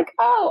 And I'm like,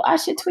 oh, I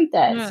should tweet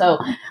that. Yeah. So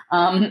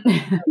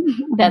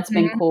that's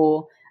been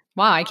cool.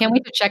 Wow, I can't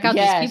wait to check out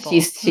these people.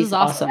 She's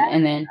awesome.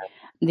 And then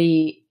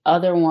the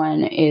other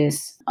one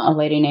is a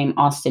lady named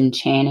Austin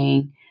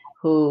Channing,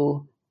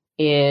 who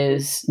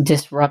is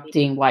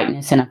disrupting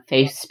whiteness in a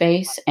faith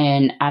space.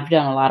 And I've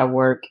done a lot of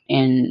work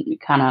in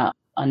kind of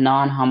a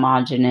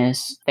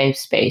non-homogenous faith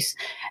space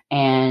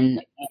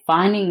and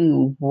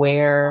finding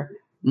where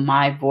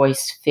my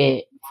voice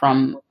fit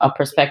from a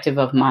perspective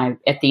of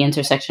at the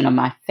intersection of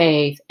my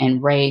faith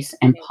and race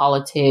and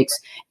politics,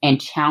 and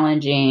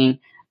challenging,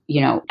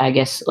 I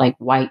guess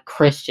white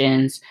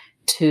Christians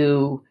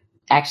to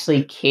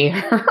actually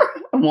care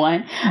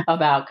one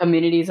about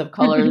communities of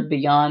color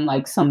beyond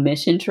some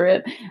mission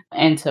trip,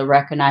 and to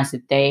recognize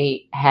that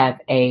they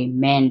have a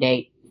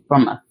mandate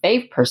from a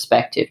faith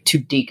perspective to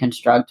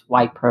deconstruct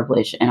white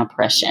privilege and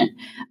oppression.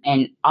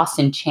 And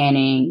Austin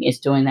Channing is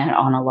doing that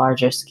on a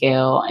larger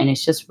scale. And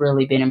it's just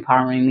really been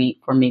empowering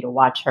for me to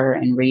watch her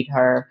and read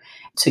her,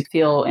 to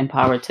feel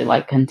empowered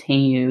to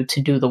continue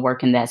to do the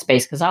work in that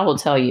space. Because I will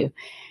tell you,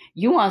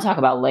 you want to talk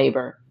about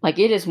labor.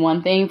 It is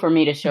one thing for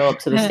me to show up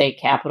to the state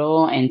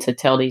capitol and to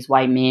tell these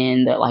white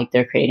men that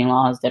they're creating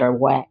laws that are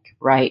whack,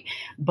 right?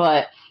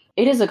 But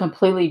it is a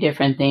completely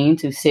different thing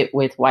to sit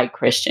with white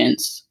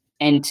Christians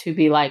and to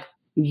be like,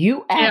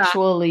 you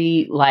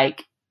actually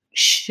like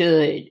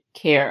should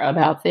care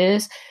about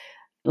this.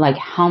 Like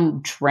how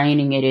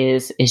draining it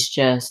is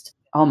just,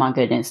 oh my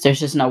goodness, there's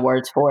just no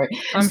words for it.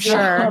 I'm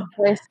sure.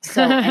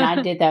 And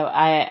I did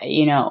that.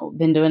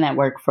 Been doing that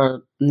work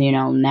for,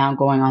 now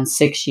going on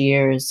 6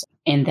 years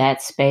in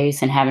that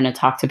space and having to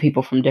talk to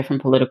people from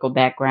different political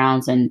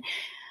backgrounds. And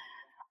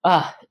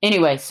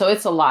anyway, so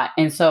it's a lot.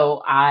 And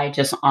so I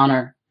just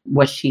honor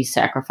what she's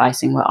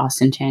sacrificing, what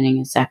Austin Channing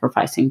is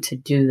sacrificing to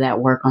do that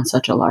work on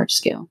such a large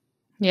scale.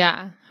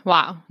 Yeah.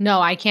 Wow.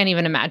 No, I can't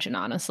even imagine,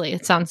 honestly.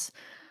 It sounds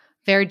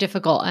very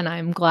difficult, and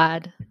I'm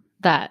glad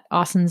that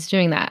Austin's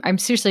doing that.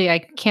 I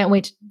can't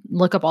wait to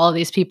look up all of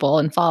these people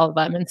and follow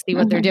them and see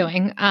what they're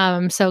doing.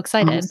 I'm so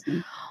excited.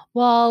 Awesome.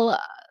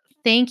 Well,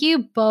 thank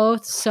you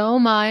both so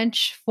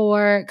much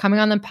for coming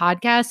on the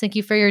podcast. Thank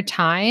you for your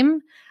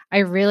time. I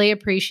really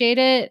appreciate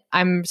it.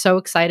 I'm so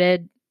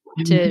excited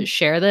to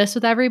share this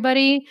with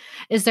everybody.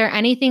 Is there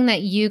anything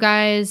that you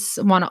guys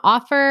want to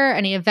offer?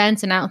 Any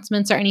events,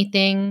 announcements, or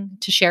anything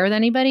to share with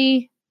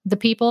anybody? The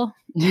people?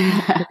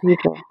 The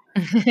people.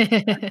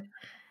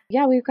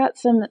 Yeah, we've got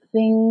some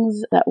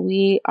things that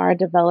we are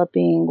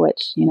developing,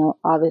 which,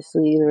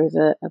 obviously there's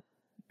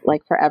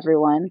like for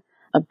everyone,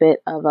 a bit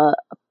of a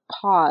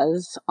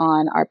pause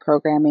on our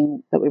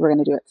programming that we were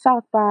going to do at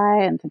South by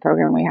and some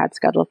programming we had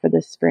scheduled for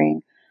this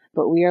spring.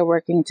 But we are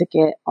working to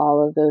get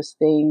all of those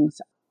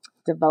things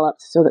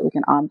developed so that we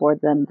can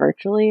onboard them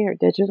virtually or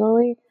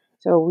digitally.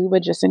 So we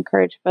would just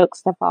encourage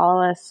folks to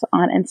follow us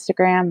on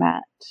Instagram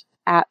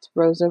at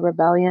Rosa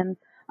Rebellion.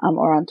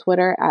 Or on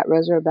Twitter at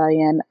Rosa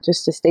Rebellion,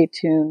 just to stay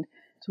tuned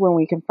to when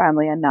we can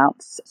finally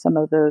announce some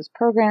of those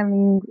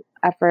programming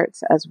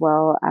efforts as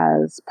well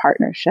as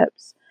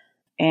partnerships.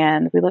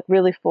 And we look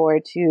really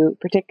forward to,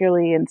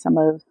 particularly in some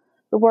of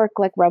the work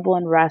like Rebel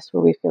and Rest,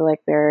 where we feel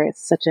like there is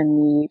such a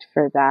need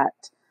for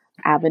that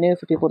avenue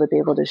for people to be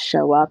able to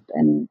show up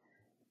and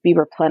be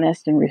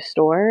replenished and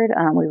restored.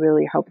 We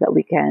really hope that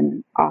we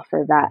can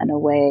offer that in a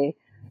way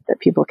that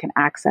people can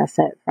access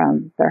it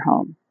from their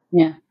home.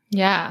 Yeah.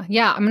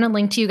 I'm going to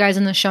link to you guys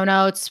in the show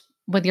notes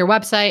with your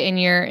website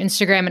and your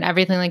Instagram and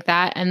everything like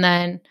that. And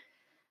then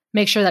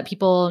make sure that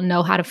people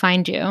know how to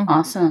find you.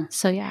 Awesome.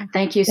 So yeah.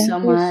 Thank you so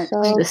much.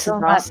 This is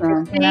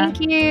awesome. Thank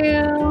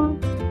you.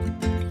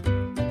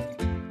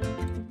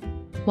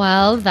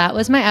 Well, that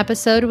was my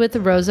episode with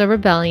Rosa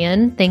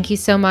Rebellion. Thank you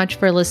so much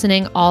for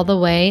listening all the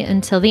way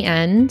until the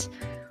end.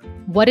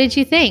 What did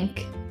you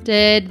think?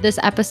 Did this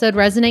episode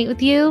resonate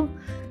with you?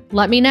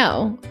 Let me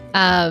know.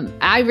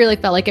 I really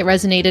felt like it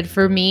resonated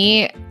for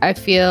me. I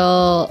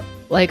feel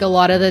like a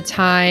lot of the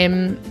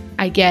time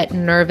I get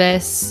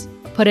nervous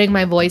putting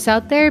my voice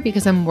out there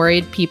because I'm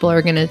worried people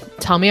are going to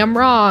tell me I'm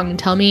wrong,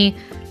 tell me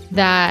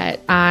that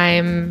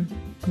I'm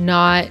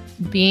not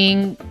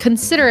being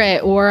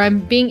considerate or I'm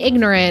being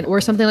ignorant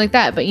or something like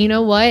that. But you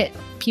know what?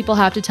 People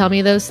have to tell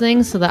me those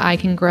things so that I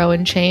can grow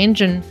and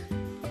change. And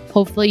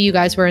hopefully you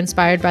guys were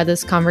inspired by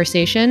this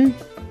conversation.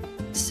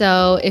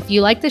 So if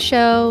you like the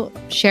show,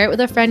 share it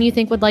with a friend you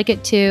think would like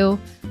it too.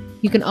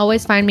 You can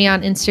always find me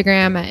on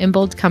Instagram at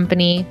Imbold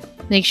Company.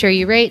 Make sure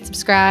you rate,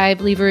 subscribe,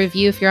 leave a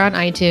review if you're on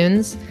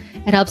iTunes.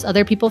 It helps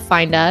other people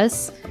find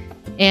us.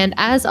 And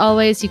as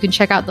always, you can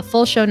check out the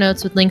full show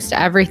notes with links to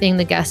everything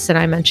the guests and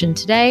I mentioned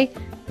today.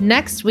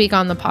 Next week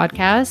on the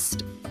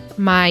podcast,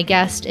 my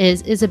guest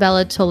is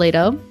Isabella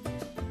Toledo.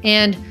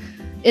 And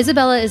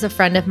Isabella is a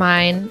friend of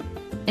mine,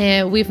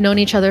 and we've known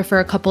each other for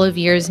a couple of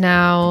years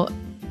now.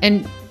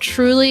 And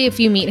truly, if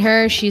you meet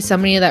her, she's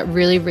somebody that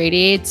really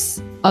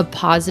radiates a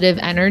positive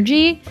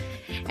energy.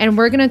 And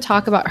we're going to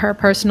talk about her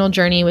personal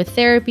journey with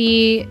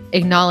therapy,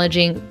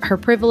 acknowledging her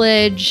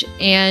privilege,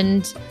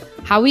 and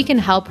how we can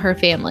help her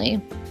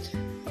family.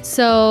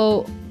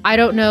 So I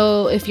don't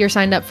know if you're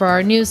signed up for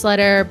our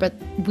newsletter, but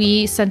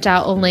we sent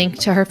out a link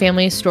to her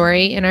family's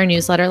story in our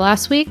newsletter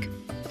last week.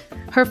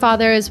 Her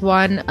father is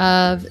one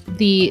of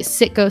the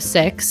Citgo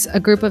Six, a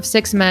group of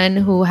 6 men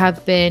who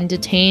have been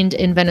detained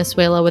in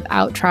Venezuela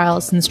without trial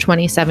since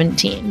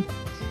 2017.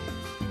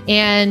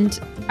 And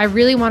I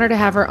really wanted to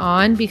have her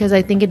on because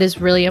I think it is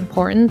really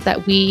important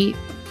that we,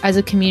 as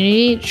a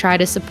community, try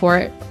to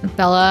support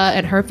Bella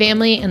and her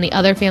family and the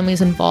other families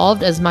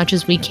involved as much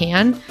as we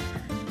can.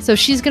 So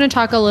she's going to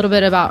talk a little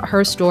bit about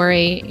her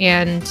story,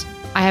 and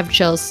I have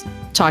chills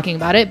talking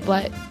about it,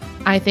 but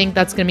I think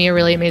that's going to be a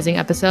really amazing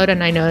episode.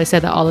 And I know I say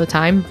that all the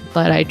time,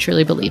 but I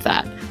truly believe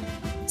that.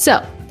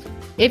 So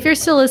if you're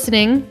still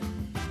listening,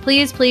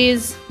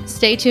 please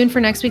stay tuned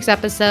for next week's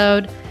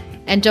episode.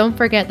 And don't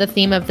forget, the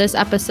theme of this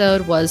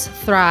episode was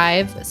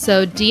Thrive.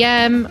 So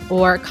DM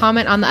or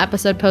comment on the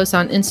episode post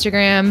on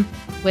Instagram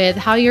with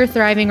how you're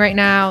thriving right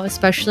now,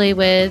 especially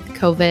with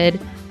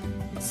COVID.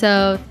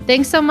 So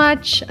thanks so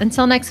much.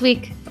 Until next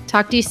week.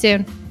 Talk to you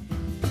soon.